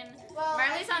 Marley's being. Well,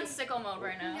 Marley's on actually- sickle mode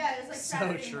right now. Yeah, it's like So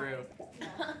Saturday true. morning. Yeah.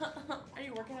 Are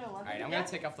you working at 11? Alright, I'm gonna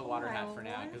take off the water hat for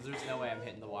now because there's no way I'm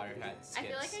hitting the water hat skips. I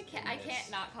feel like I in this.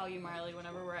 can't not call you Marley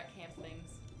whenever we're at camp things.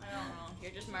 I don't know.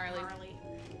 You're just Marley. Marley.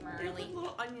 They're Marley. like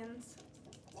little onions.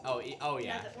 Oh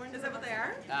yeah. the orange Is that what they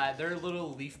are? They're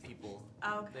little leaf people.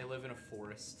 Oh, okay. They live in a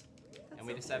forest, That's and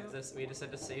we so just have cute. this. We just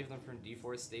had to save them from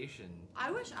deforestation.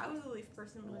 I wish I was a leaf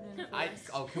person living in a I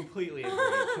forest. completely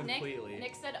agree. Completely.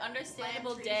 Nick said,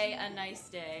 understandable Plant day, trees. a nice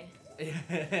day.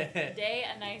 Day Day,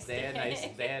 a nice day. a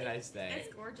nice day.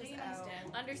 It's gorgeous Day, out.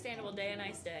 Understandable day, a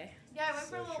nice day. Yeah, I went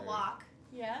for a So little true. walk.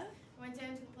 Yeah? I went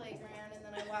down to the playground and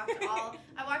then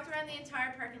I walked around the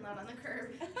entire parking lot on the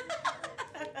curb,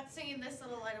 singing "This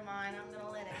Little Light of Mine, I'm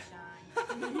gonna let it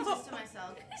shine," just to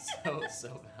myself. So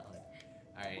valid.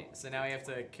 All right, so now we have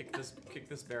to kick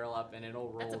this barrel up, and it'll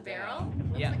roll That's a down. barrel?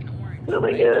 Looks Yeah. like an orange. Oh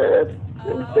my god.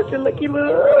 I'm such a lucky boy.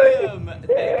 Iridium,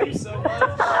 thank you so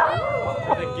much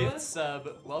for the gift sub.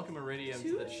 Welcome Iridium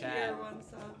to the chat. Tier 1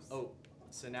 subs. Oh,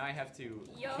 so now I have to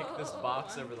Yo. kick this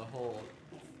box over the hole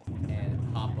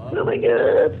and pop up. Oh my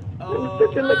god. Oh, I'm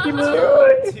such a lucky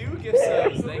boy. two gift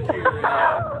subs. Thank you,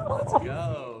 Iridium. Let's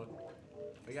go.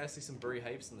 We gotta see some Burry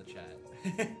hypes in the chat.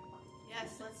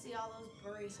 Yes, let's see all those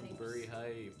Burry Some hypes. Burry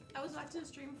hype. I was watching a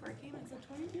stream before I came and said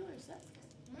 $20. That's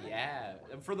Yeah,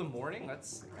 and for the morning,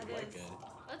 that's That quite is. good.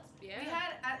 Let's, yeah. We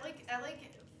had at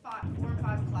 4 or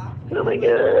 5 o'clock. we Oh had, my like,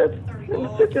 god. 30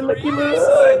 Oh, Such a lucky three boy.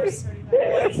 subs.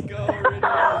 Let's go, Iridium.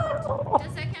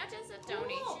 Does that count as a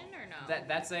donation or no?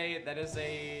 That is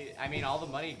a. I mean, all the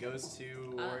money goes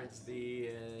towards the.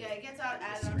 Yeah, it gets out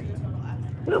added onto the total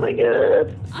admin. Oh my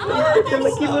god. Oh, Such a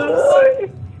lucky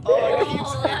boy. Oh, it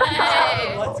keeps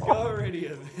Olay. Let's go,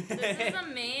 Iridium. This is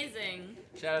amazing.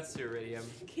 Shoutouts to Iridium.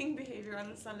 king behavior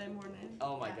on a Sunday morning.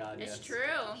 Oh my god, yes. It's true.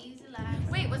 Easy life.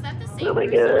 Wait, was that the same Oh my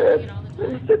person doing god. it all the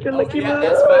time? I'm such a Oh, lucky yeah, boy.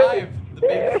 that's 5. The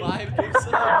big 5 gift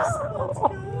subs. Let's Oh go.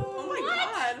 my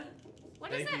What? god. What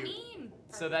does Thank that you. mean?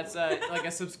 So that's like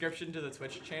a subscription to the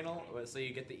Twitch channel, so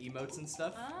you get the emotes and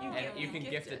stuff, Oh. and you can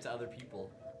gift gift it. it to other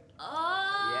people.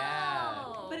 Oh.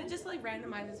 Yeah. But it just like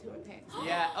randomizes who it picks.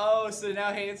 Yeah. Oh, so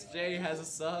now Haynes J has a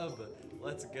sub.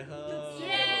 Let's go.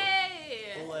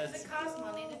 Yay. Let's Does it cost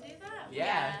money to do that?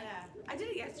 Yeah. Yeah. I did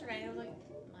it yesterday and it was like $9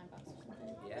 or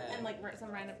something. Yeah. And like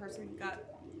some random person got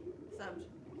subbed.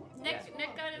 Nick, Yeah. Nick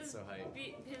got That's his, so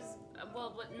hype.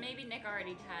 well, maybe Nick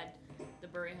already had the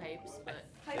Burry hypes, but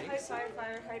Hype, Think hype, so. fire,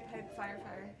 fire, hype, hype, fire,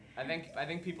 fire. I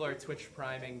think people are Twitch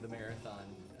priming the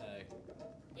marathon.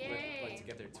 yay. Like to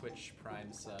get their Twitch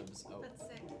Prime subs. Oh, That's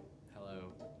sick.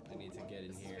 hello. I need to get in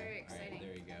This is here. very All right, exciting.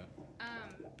 there you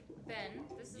go. Ben,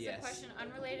 this is Yes. a question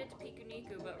unrelated to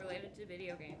Pikuniku, but related to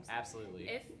video games. Absolutely.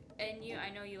 I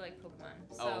know you like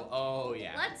Pokemon, so. oh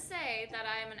yeah. Let's say that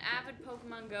I am an avid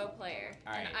Pokemon Go player,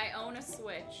 and Alright. I own a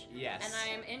Switch, Yes. and I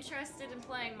am interested in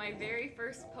playing my very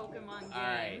first Pokemon game,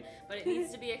 Alright. but it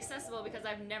needs to be accessible because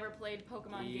I've never played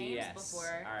Pokemon games Yes.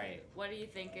 before. All right. What do you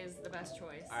think is the best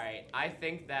choice? All right. I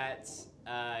think that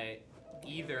Write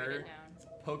either it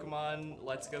down. Pokemon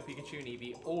Let's Go Pikachu and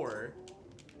Eevee or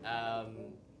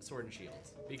Sword and Shield,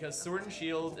 because Sword and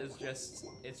Shield is just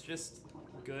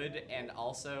good and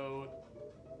also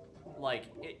like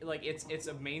it's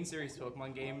a main series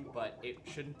Pokemon game, but it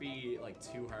shouldn't be like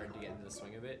too hard to get into the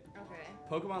swing of it. Okay.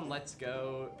 Pokemon Let's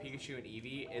Go Pikachu and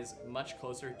Eevee is much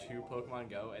closer to Pokemon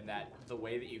Go in that the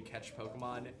way that you catch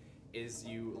Pokemon is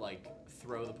you like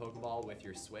throw the Pokeball with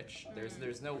your Switch.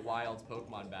 There's no wild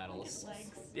Pokemon battles. Legs.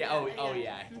 Yeah. Oh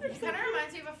yeah. It kind of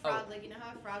reminds me of a frog. Like, you know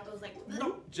how a frog goes like.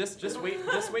 Just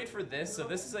wait for this. So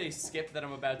this is a skip that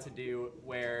I'm about to do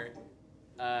where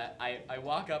I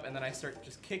walk up and then I start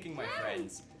just kicking my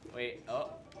friends. Wait. Oh.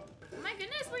 Oh my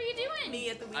goodness, what are you doing? Me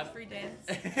at the week free dance.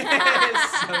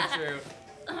 It's so true.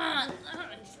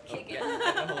 Just kick Get in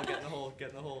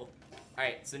the hole.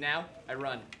 Alright, so now I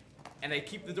run. And they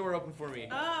keep the door open for me.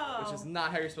 Oh. Which is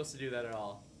not how you're supposed to do that at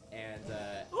all. And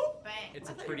Bang. it's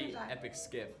a I thought you pretty were gonna die. epic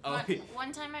skip. Oh,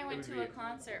 One time I went would to be- a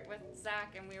concert with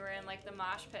Zach and we were in like the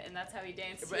mosh pit and that's how he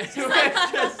danced. He But- was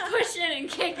just like pushing and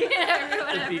kicking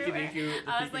everyone the everywhere. Pikuniku,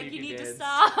 the I was like, you Pikuniku need to dance.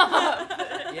 stop.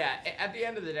 Yeah, at the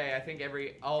end of the day, I think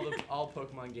all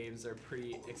Pokemon games are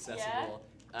pretty accessible.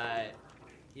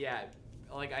 Yeah,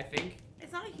 like I think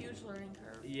It's not a huge learning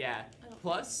curve. yeah.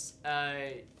 Plus,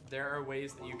 there are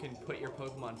ways that you can put your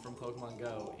Pokemon from Pokemon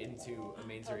Go into a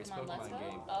main series Pokemon Let's Pokemon Go?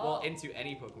 game. Oh. Well, into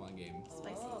any Pokemon game.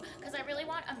 Spicy. Because I really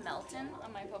want a Melton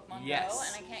on my Pokemon Yes. Go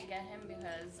and I can't get him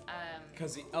because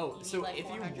Because You so need, like, if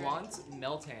you 400. want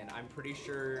Meltan, I'm pretty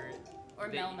sure. or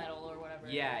They- Melmetal or whatever.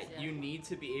 it Yeah, is, you need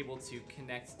to be able to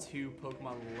connect to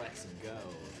Pokemon Let's Go.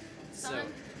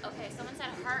 Someone said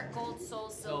Heart, Gold, Soul,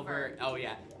 Silver. Oh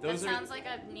yeah, That those are sounds like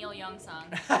a Neil Young song.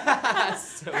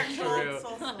 so Heart Gold, true.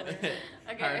 Soul Silver.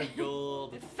 Okay. Heart of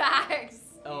Gold. Facts.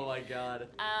 Oh my god.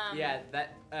 Yeah,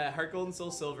 that Heart Gold and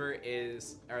Soul Silver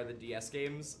are the DS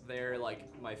games. They're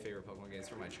like my favorite Pokemon games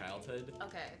from my childhood.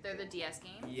 Okay, they're the DS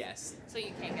games. Yes. So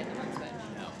you can't get them on Switch.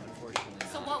 No, unfortunately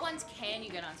So not. what ones can you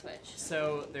get on Switch?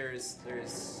 So there's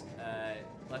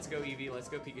Let's Go Eevee, Let's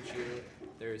Go Pikachu.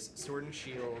 There's Sword and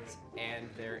Shield, and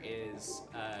there is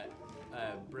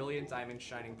Brilliant Diamond,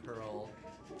 Shining Pearl,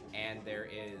 and there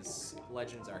is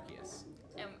Legends Arceus.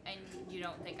 And you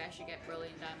don't think I should get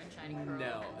Brilliant Diamond, Shining Pearl?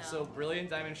 No. So Brilliant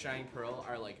Diamond, Shining Pearl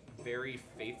are like very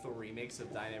faithful remakes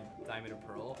of Diamond and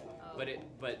Pearl, Oh.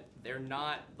 but they're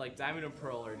not like Diamond and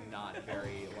Pearl are not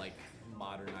very like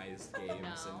modernized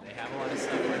games, No. and they have a lot of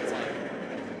stuff where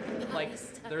it's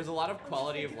like there's a lot of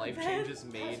quality of life changes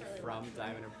made from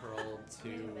Diamond and Pearl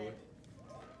to.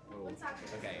 Oh,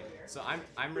 okay, so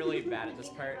I'm really bad at this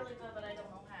part. Really good, but I don't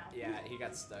know how. Yeah, he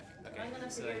got stuck. Okay, I'm gonna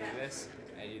so I figure it do out. this,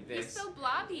 I do He's this, so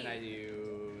blobby. and I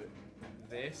do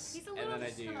this, He's a and little then I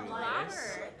do blobber.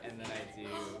 this, and then I do.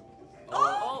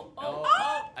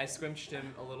 Oh. I squished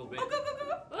him a little bit. Go, go, go,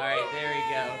 go. All right, there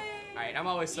we go. All right, I'm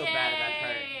always so bad at that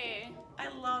part. Yay. I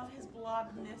love his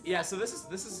blobness. Yeah, so this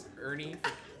is Ernie.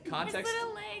 For context, His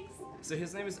little legs. so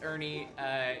his name is Ernie.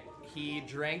 He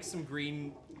drank some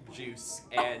green juice,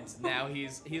 and now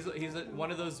he's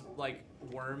one of those like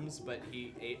worms, but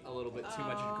he ate a little bit too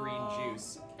much green Oh.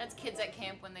 juice. That's kids at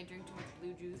camp when they drink too much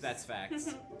blue juice. That's facts.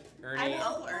 I Ernie.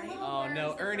 love Ernie. Oh,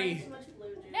 no, Ernie.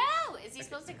 No! Is he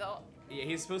supposed to go? Yeah,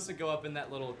 he's supposed to go up in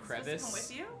that little Supposed to come crevice,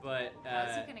 with you? but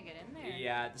How's he gonna get in there?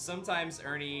 yeah, sometimes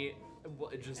Ernie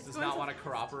just It's does going not to- want to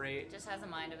cooperate. Just has a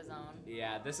mind of his own.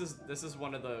 Yeah, this is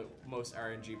one of the most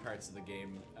RNG parts of the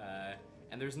game,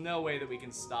 and there's no way that we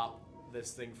can stop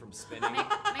this thing from spinning.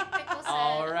 McPickle said,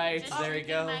 All right, just there we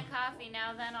drinking go. my coffee,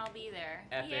 now then I'll be there.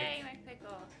 Epic. Yay,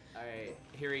 McPickle. All right,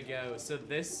 here we go.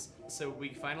 So we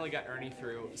finally got Ernie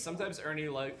through. Sometimes Ernie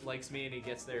likes me and he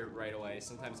gets there right away.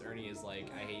 Sometimes Ernie is like,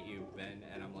 I hate you, Ben,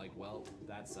 and I'm like, well,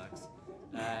 that sucks.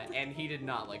 And he did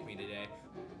not like me today,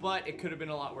 but it could have been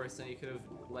a lot worse. Than he could have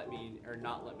let me or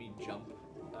not let me jump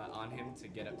on him to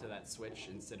get up to that switch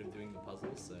instead of doing the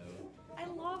puzzle. So I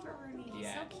love Ernie. He's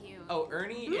yeah. so cute. Oh,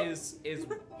 Ernie is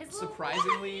little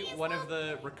surprisingly puppy, one his of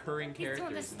the recurring He's doing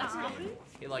characters the in this stomp. game.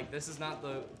 He, like this is not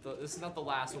the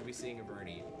last we'll be seeing of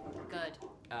Ernie. Good.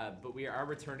 But we are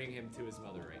returning him to his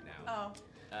mother right now.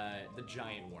 Oh. The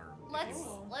giant worm. if Let's you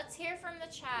will. let's hear from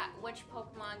the chat which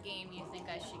Pokemon game you think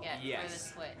I should get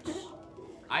Yes. for the Switch.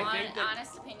 I think that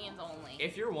Honest opinions only.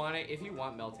 if you want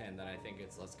Meltan, then I think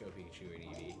it's Let's Go Pikachu and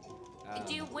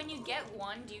Eevee. When you get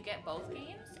one, do you get both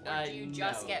games? Or do you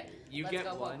just no. get You Let's get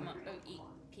Go one. Pokemon,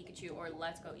 Pikachu or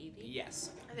Let's Go Eevee?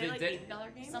 Yes. Are they like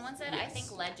 $8 games? Someone said I Yes.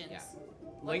 think Legends. Yeah.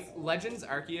 Like Legends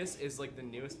Arceus is like the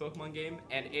newest Pokemon game,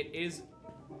 and it is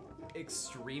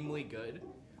extremely good.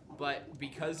 But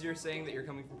because you're saying that you're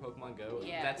coming from Pokemon Go,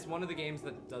 Yeah. that's one of the games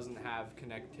that doesn't have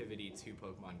connectivity to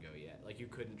Pokemon Go yet. Like you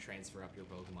couldn't transfer up your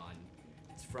Pokemon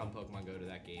from Pokemon Go to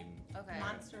that game. Okay.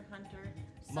 Monster Hunter.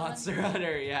 Monster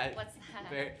Hunter, yeah. What's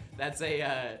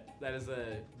that? That is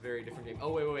a very different game.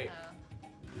 Oh wait.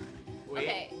 Oh. Wait.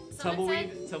 Okay. Someone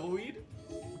Tumbleweed? Tumbleweed?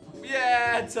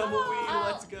 Yeah, Tumbleweed, Oh,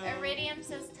 let's go. Iridium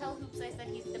says tell Hoops I said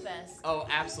he's the best. Oh,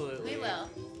 absolutely. We will.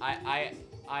 I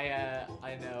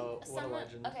know. What a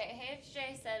legend. Okay,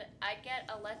 HJ said I'd get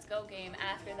a Let's Go game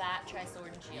after that. Try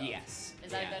Sword and Shield. Yes.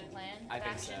 Is that a good plan? I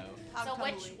think Faction? so. So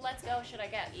which Let's Go should I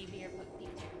get? Eevee or Pikachu?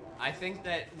 I think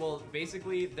that, well,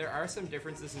 basically, there are some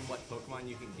differences in what Pokemon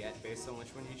you can get based on which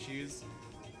one you choose.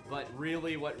 But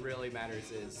really, what really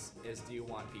matters is do you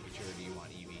want Pikachu or do you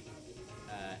want Eevee?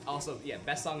 Also, yeah,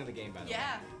 best song in the game, by the way.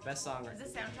 Yeah. Best song. Is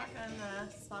the soundtrack on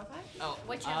Spotify? Oh,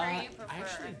 Whichever you prefer. I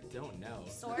actually don't know.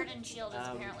 Sword and Shield is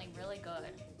apparently really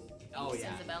good. Oh, Thanks,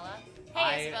 yeah. Isabella.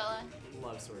 Hey, Isabella.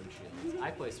 Love Sword and Shield.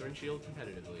 I play Sword and Shield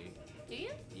competitively. Do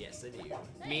you? Yes, I do.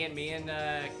 Nice. Me and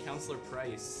Counselor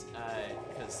Price,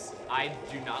 because I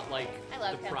do not like I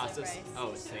love the Counselor process. Price.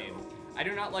 Oh, same. I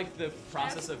do not like the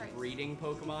process of Price. breeding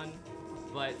Pokemon,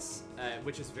 but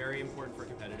which is very important for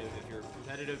competitive. If you're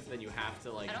competitive, then you have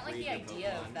to like. I don't like breed the your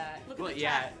idea Pokemon. of that. Look Well, at the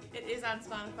yeah. chat. It is on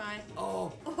Spotify.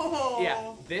 Oh. Oh.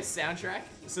 Yeah, this soundtrack.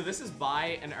 So this is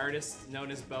by an artist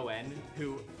known as Bowen,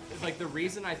 who, like, the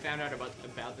reason I found out about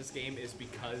this game is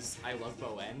because I love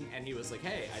Bowen, and he was like,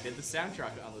 "Hey, I did the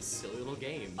soundtrack on this silly little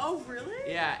game." Oh, really?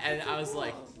 Yeah, and That's so I was cool.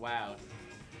 like, "Wow."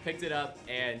 Picked it up,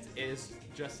 and it is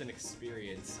just an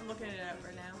experience. I'm looking it up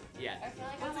right now. Yeah. I feel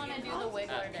like What's I the want to game do the called?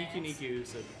 Wiggler dance. Pikuniku,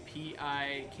 so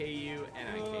Pikuniku.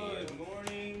 Good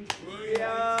morning. Good morning.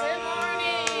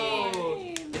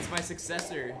 Oh, it's my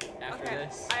successor after Okay.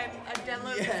 this. I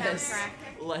downloaded Yes. the soundtrack.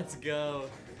 Let's go.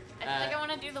 I feel like I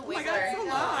want to do the Oh my Wiggler. god, it's so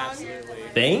long. Absolutely.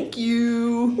 Thank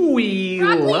you. We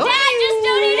Broccoli love Dad just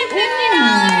donated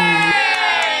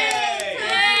 $50.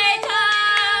 Yay,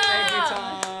 Tom! Thank you,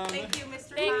 Tom. Thank you,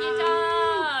 Mr. Thank you,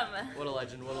 Tom. Tom. What a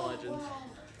legend, what a legend.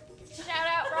 Shout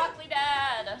out Broccoli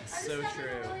Dad. So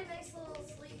true. Really nice little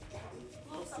sleep.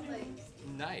 Something.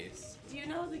 Nice. Do you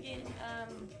know the game,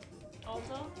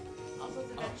 Alto's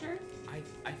Adventure?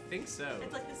 I think so.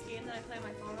 It's like this game that I play on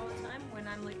my phone all the time when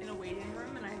I'm like in a waiting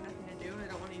room and I have nothing to do and I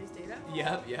don't want to use data.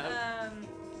 Yep.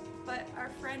 But our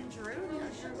friend Drew, you know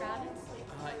Drew Goddess?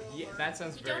 Yeah, that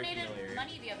sounds He very donated familiar.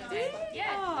 money the other Did day. he?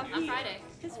 Yeah, Oh, on Friday.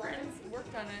 His friends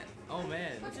worked on it, Oh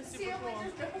man. which is super cool.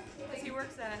 'Cause he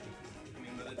works at I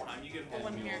mean, by the time you get the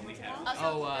one home, you here. only What's it have called? Also,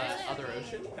 Oh, there's a- Other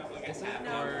Ocean? like Is a it? half No,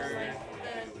 Or it's like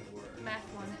would the work. math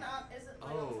one. Is it Oh.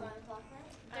 9 o'clock now?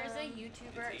 There's a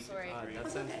YouTuber, sorry. that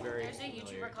sounds very There's a familiar.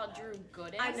 YouTuber called Drew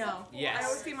Gooden. I know. Yes. I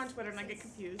always see him on Twitter and I get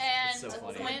confused. And so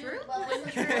funny. when Drew? Drew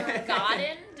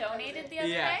Godden donated the other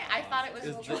Yeah. day, I thought it was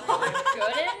It's Drew Drew.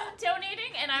 Gooden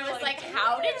donating, and I was Like, like,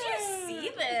 how did you see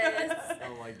this?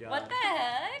 Oh my god. What the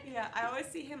heck? Yeah, I always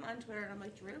see him on Twitter and I'm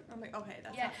like, Drew? I'm like, okay,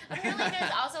 that's Yeah, not. apparently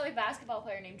there's also a basketball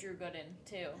player named Drew Gooden,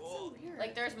 too. So weird.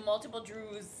 Like, there's multiple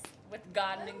Drews with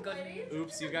Godden and Gooden.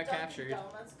 Oops, you got captured.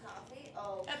 Donuts, coffee.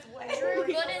 Oh. That's way Drew weird.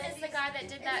 Gooden is the guy that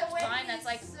did that sign that's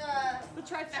like The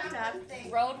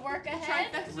trifecta. road work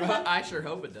ahead. Trifecta. I sure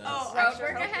hope it does. Oh, Road I sure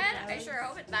work hope it ahead? I does. sure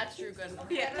hope it. That's Drew Gooden.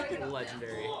 Yeah.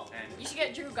 Legendary. You should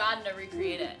get Drew Godden to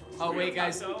recreate it. Oh wait,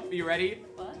 guys, you ready?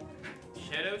 What?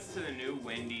 Shoutouts to the new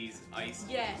Wendy's iced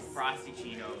Yes. frosty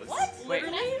Cheetos. What? Wait,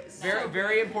 Literally? very,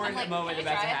 very important I'm like, moment can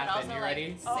I about to try it? But happen. also, You like,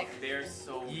 ready? sick. They're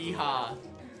so Yeehaw.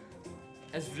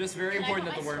 It's just very Can I important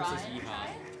put that the my worm straw says in and try yeehaw.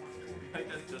 it? Like,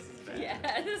 that's just as bad.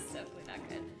 Yeah, this is definitely not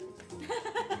good.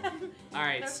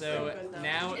 Alright, They're so so good, though.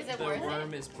 now Is it the worth it?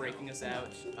 worm is breaking us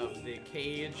out of the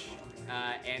cage,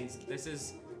 and this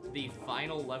is the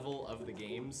final level of the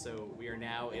game, so we are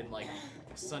now in, like,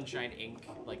 Sunshine Inc.,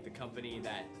 like the company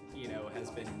that, you know, has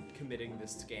been committing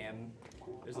this scam.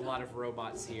 There's a lot of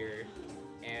robots here,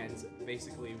 and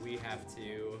basically we have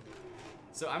to...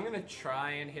 So I'm gonna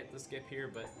try and hit the skip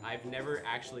here, but I've never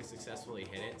actually successfully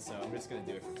hit it, so I'm just gonna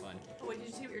do it for fun. Wait, did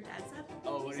you see what your dad said?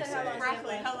 Oh, what did he said how say? long-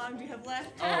 Roughly, how long do you have left?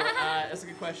 Oh, that's a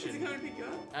good Is question. he coming to pick you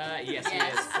up? Yes, he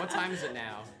Yes. is. What time is it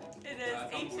now? It is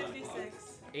It's almost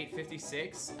 8:56.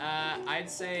 8:56. I'd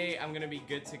say I'm gonna be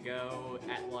good to go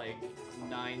at like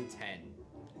 9:10.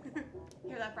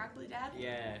 Hear that, broccoli dad?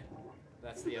 Yeah,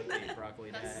 that's the update,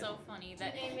 broccoli That's dad. so funny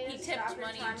that You need me to he stop tipped your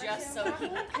money timer just soon? so he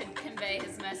could convey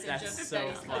his message That's of so that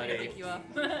he's coming to funny. pick you up.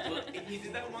 Well, he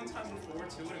did that one time before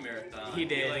too in a marathon. He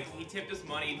did. He tipped us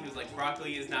money and he was like,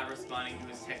 Broccoli is not responding to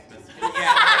his text messages.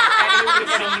 Yeah, and he would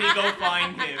somebody go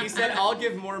find him. he said, "I'll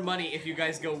give more money if you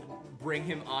guys go bring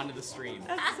him onto the stream.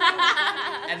 That's so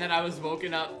funny. And then I was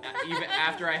woken up even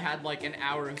after I had like an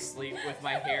hour of sleep with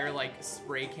my hair like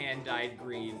spray can dyed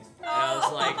green. And I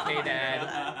was like, hey dad,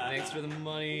 thanks for the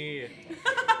money.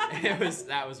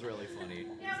 That was really funny.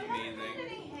 Yeah, we amazing. haven't had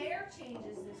any hair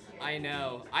changes this year. I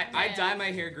know. I Yeah. dye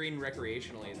my hair green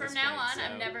recreationally at From this now point, on, so.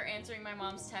 I'm never answering my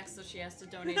mom's text, so she has to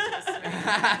donate to the stream.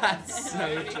 That's so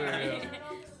I true. don't know if it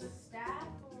was a staff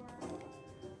or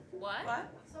What? What?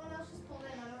 someone else just pulled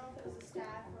in. I don't know if it was a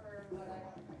staff or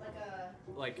what. I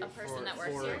don't like Like A person for, that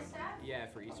works for, here? staff. Yeah,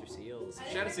 for Easter seals. I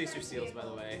Shout out to didn't Easter seals, by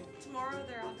the way. Tomorrow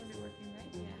they're all gonna be working,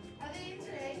 right? Yeah. Are they in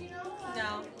today? Do you know?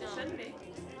 No, it No. shouldn't be.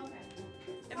 Okay.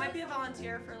 It might be a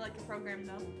volunteer for like a program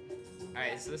though.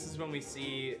 Alright, so this is when we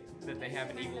see that they have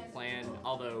an evil plan,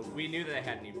 although we knew that they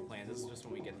had an evil plan. This is just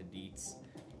when we get the deets.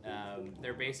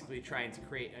 They're basically trying to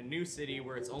create a new city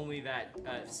where it's only that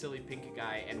silly pink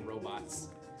guy and robots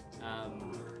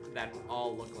that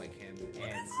all look like him.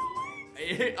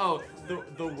 And oh,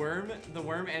 the worm,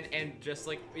 and just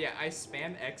like, yeah, I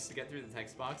spam X to get through the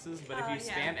text boxes, but if you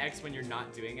yeah. spam X when you're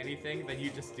not doing anything, then you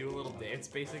just do a little dance,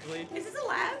 basically. Is this a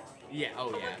lab? Yeah,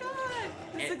 oh Oh yeah. my god!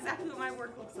 This is And- exactly what my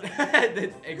work looks like.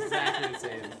 That's exactly the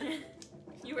same.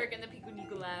 You work in the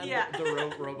Pikuniku lab. Yeah.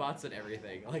 The robots and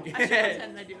everything. Like. I should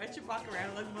pretend I do. I should walk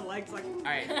around with my legs like.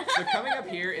 Alright, so coming up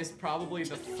here is probably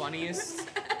the funniest.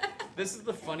 This is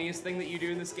the funniest thing that you do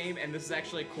in this game, and this is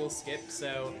actually a cool skip.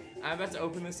 So I'm about to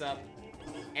open this up,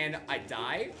 and I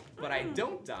die, but I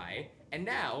don't die, and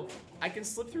now I can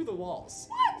slip through the walls.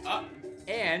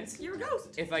 And You're a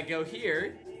ghost. if I go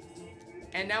here,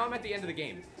 and now I'm at the end of the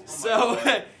game. So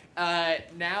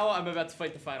now I'm about to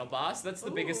fight the final boss. That's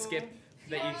the biggest Ooh. skip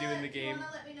that you do in the Do game. you wanna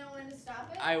let me know when to stop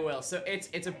it? I will. So it's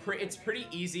pretty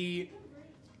easy.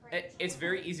 It's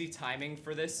very easy timing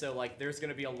for this. So like, there's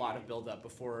gonna be a lot of build up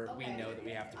before we Okay. know that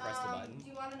we have to press the button. Do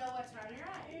you want to know what time you're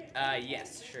at?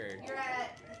 Yes, sure. You're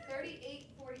at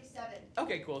 38:47.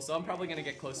 Okay, cool. So I'm probably gonna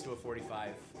get close to a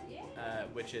 45, Yeah.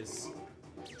 which is,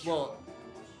 well,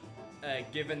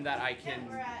 given that I can Yeah,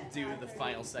 we're at do the 30.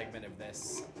 final segment of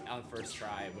this on first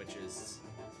try, which is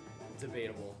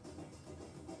debatable.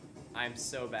 I'm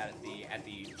so bad at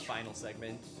the final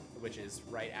segment, which is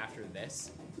right after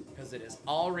this, because it is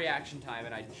all reaction time,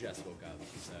 and I just woke up,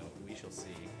 so we shall see.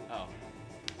 Oh,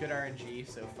 good RNG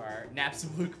so far. Naps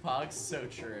of Luke Pogs, so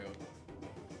true.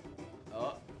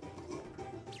 Oh,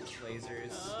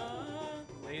 lasers,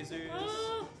 lasers.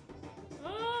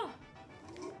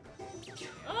 So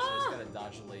I just gotta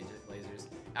dodge the lasers.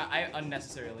 I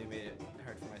unnecessarily made it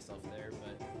hard for myself there,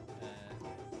 but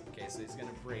okay, so he's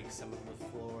gonna break some of the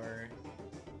floor.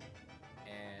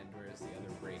 And where's the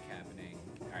other break happening?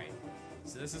 Alright,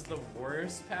 so this is the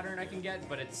worst pattern I can get,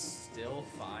 but it's still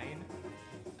fine.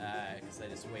 Because I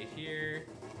just wait here,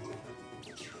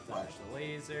 dodge the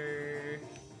laser,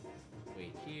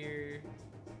 wait here,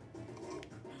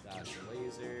 dodge the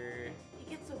laser. He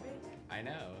gets so big. I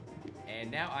know. And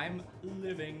now I'm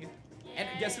living. And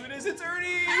guess who it is? It's Ernie!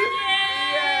 Yay!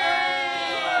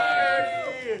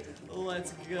 Ernie!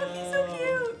 Let's go. He's so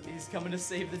cute. He's coming to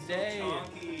save the day.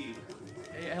 Donkey.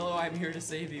 Hey, hello, I'm here to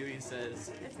save you, he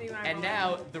says. It's me when I'm And alone.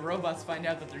 now the robots find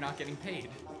out that they're not getting paid.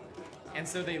 And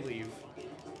so they leave.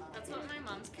 That's what my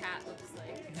mom's cat looks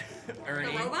like.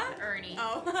 Ernie. The robot? Ernie.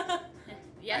 Oh.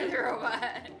 Yeah, the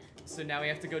robot. So now we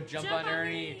have to go jump Jump on on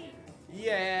Ernie. me.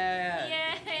 Yeah.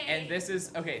 Yay! And this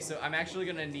is, okay, so I'm actually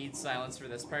gonna need silence for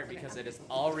this part because it is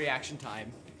all reaction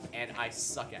time and I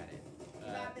suck at it.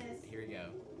 You got this. Here we go.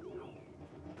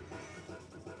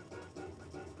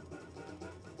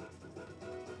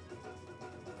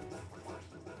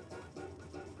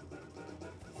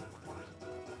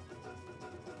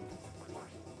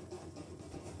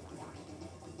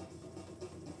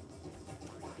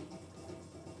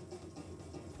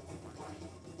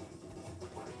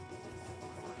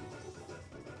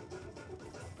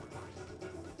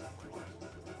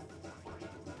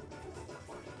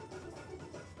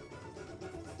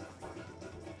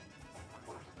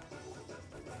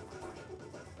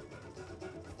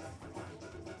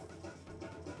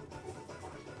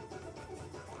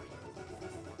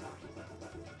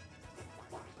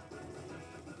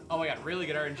 Oh my god, really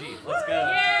good RNG. Let's go.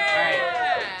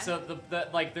 Yeah! Alright. So the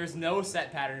like there's no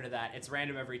set pattern to that. It's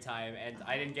random every time and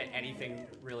I didn't get anything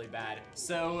really bad.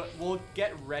 So we'll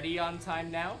get ready on time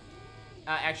now.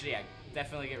 Actually, yeah,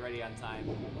 definitely get ready on time.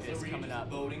 So It's we're coming just up.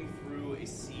 boating through a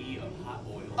sea of hot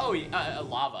oil. Oh, yeah,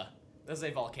 lava. This is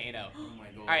a volcano. Oh my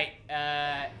god.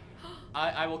 Alright,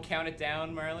 I will count it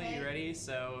down, Marley. You ready?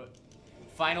 So,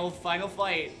 final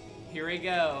fight. Here we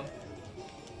go.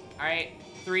 Alright,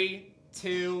 3,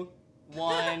 2,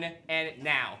 1, and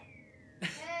now. Yay!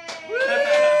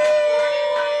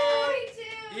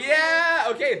 Yeah.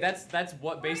 Okay. That's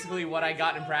what basically what I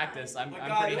got in practice. I'm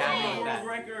pretty happy with that. World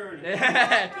record.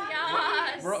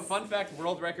 Yes. Fun fact: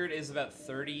 world record is about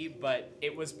 30, but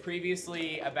it was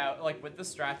previously about like with the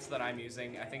strats that I'm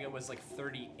using. I think it was like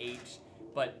 38,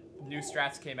 but new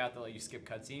strats came out that let you skip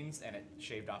cutscenes, and it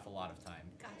shaved off a lot of time.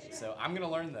 Gotcha. So I'm gonna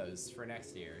learn those for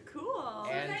next year. Cool.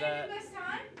 And Is that your best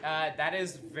time? that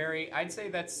is very. I'd say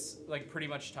that's like pretty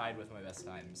much tied with my best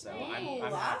time. So I'm Ooh,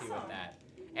 happy with awesome. that.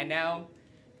 And now,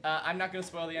 I'm not gonna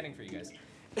spoil the ending for you guys.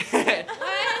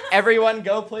 Everyone,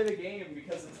 go play the game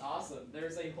because it's awesome.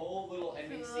 There's a whole little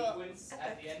ending Cool. sequence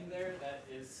at the end there that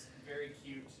is very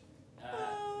cute.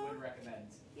 Would recommend.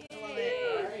 Love it.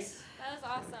 Alright. That was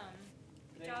awesome.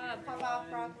 Thank job. you, Pop off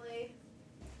everyone. broccoli.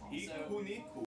 Pikuniku.